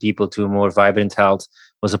and bring people to a more vibrant health. It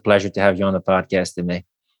was a pleasure to have you on the podcast today.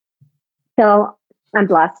 So I'm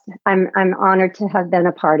blessed. I'm honored to have been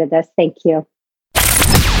a part of this. Thank you.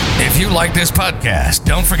 If you like this podcast,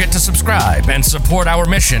 don't forget to subscribe and support our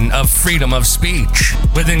mission of freedom of speech.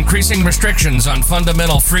 With increasing restrictions on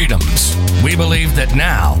fundamental freedoms, we believe that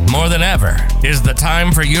now, more than ever, is the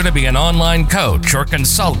time for you to be an online coach or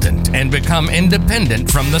consultant and become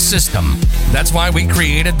independent from the system. That's why we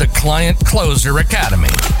created the Client Closer Academy.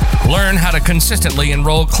 Learn how to consistently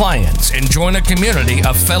enroll clients and join a community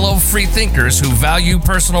of fellow free thinkers who value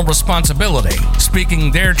personal responsibility,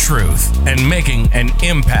 speaking their truth, and making an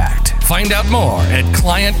impact. Find out more at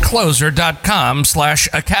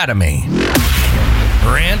clientcloser.com/academy.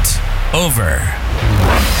 Rant over.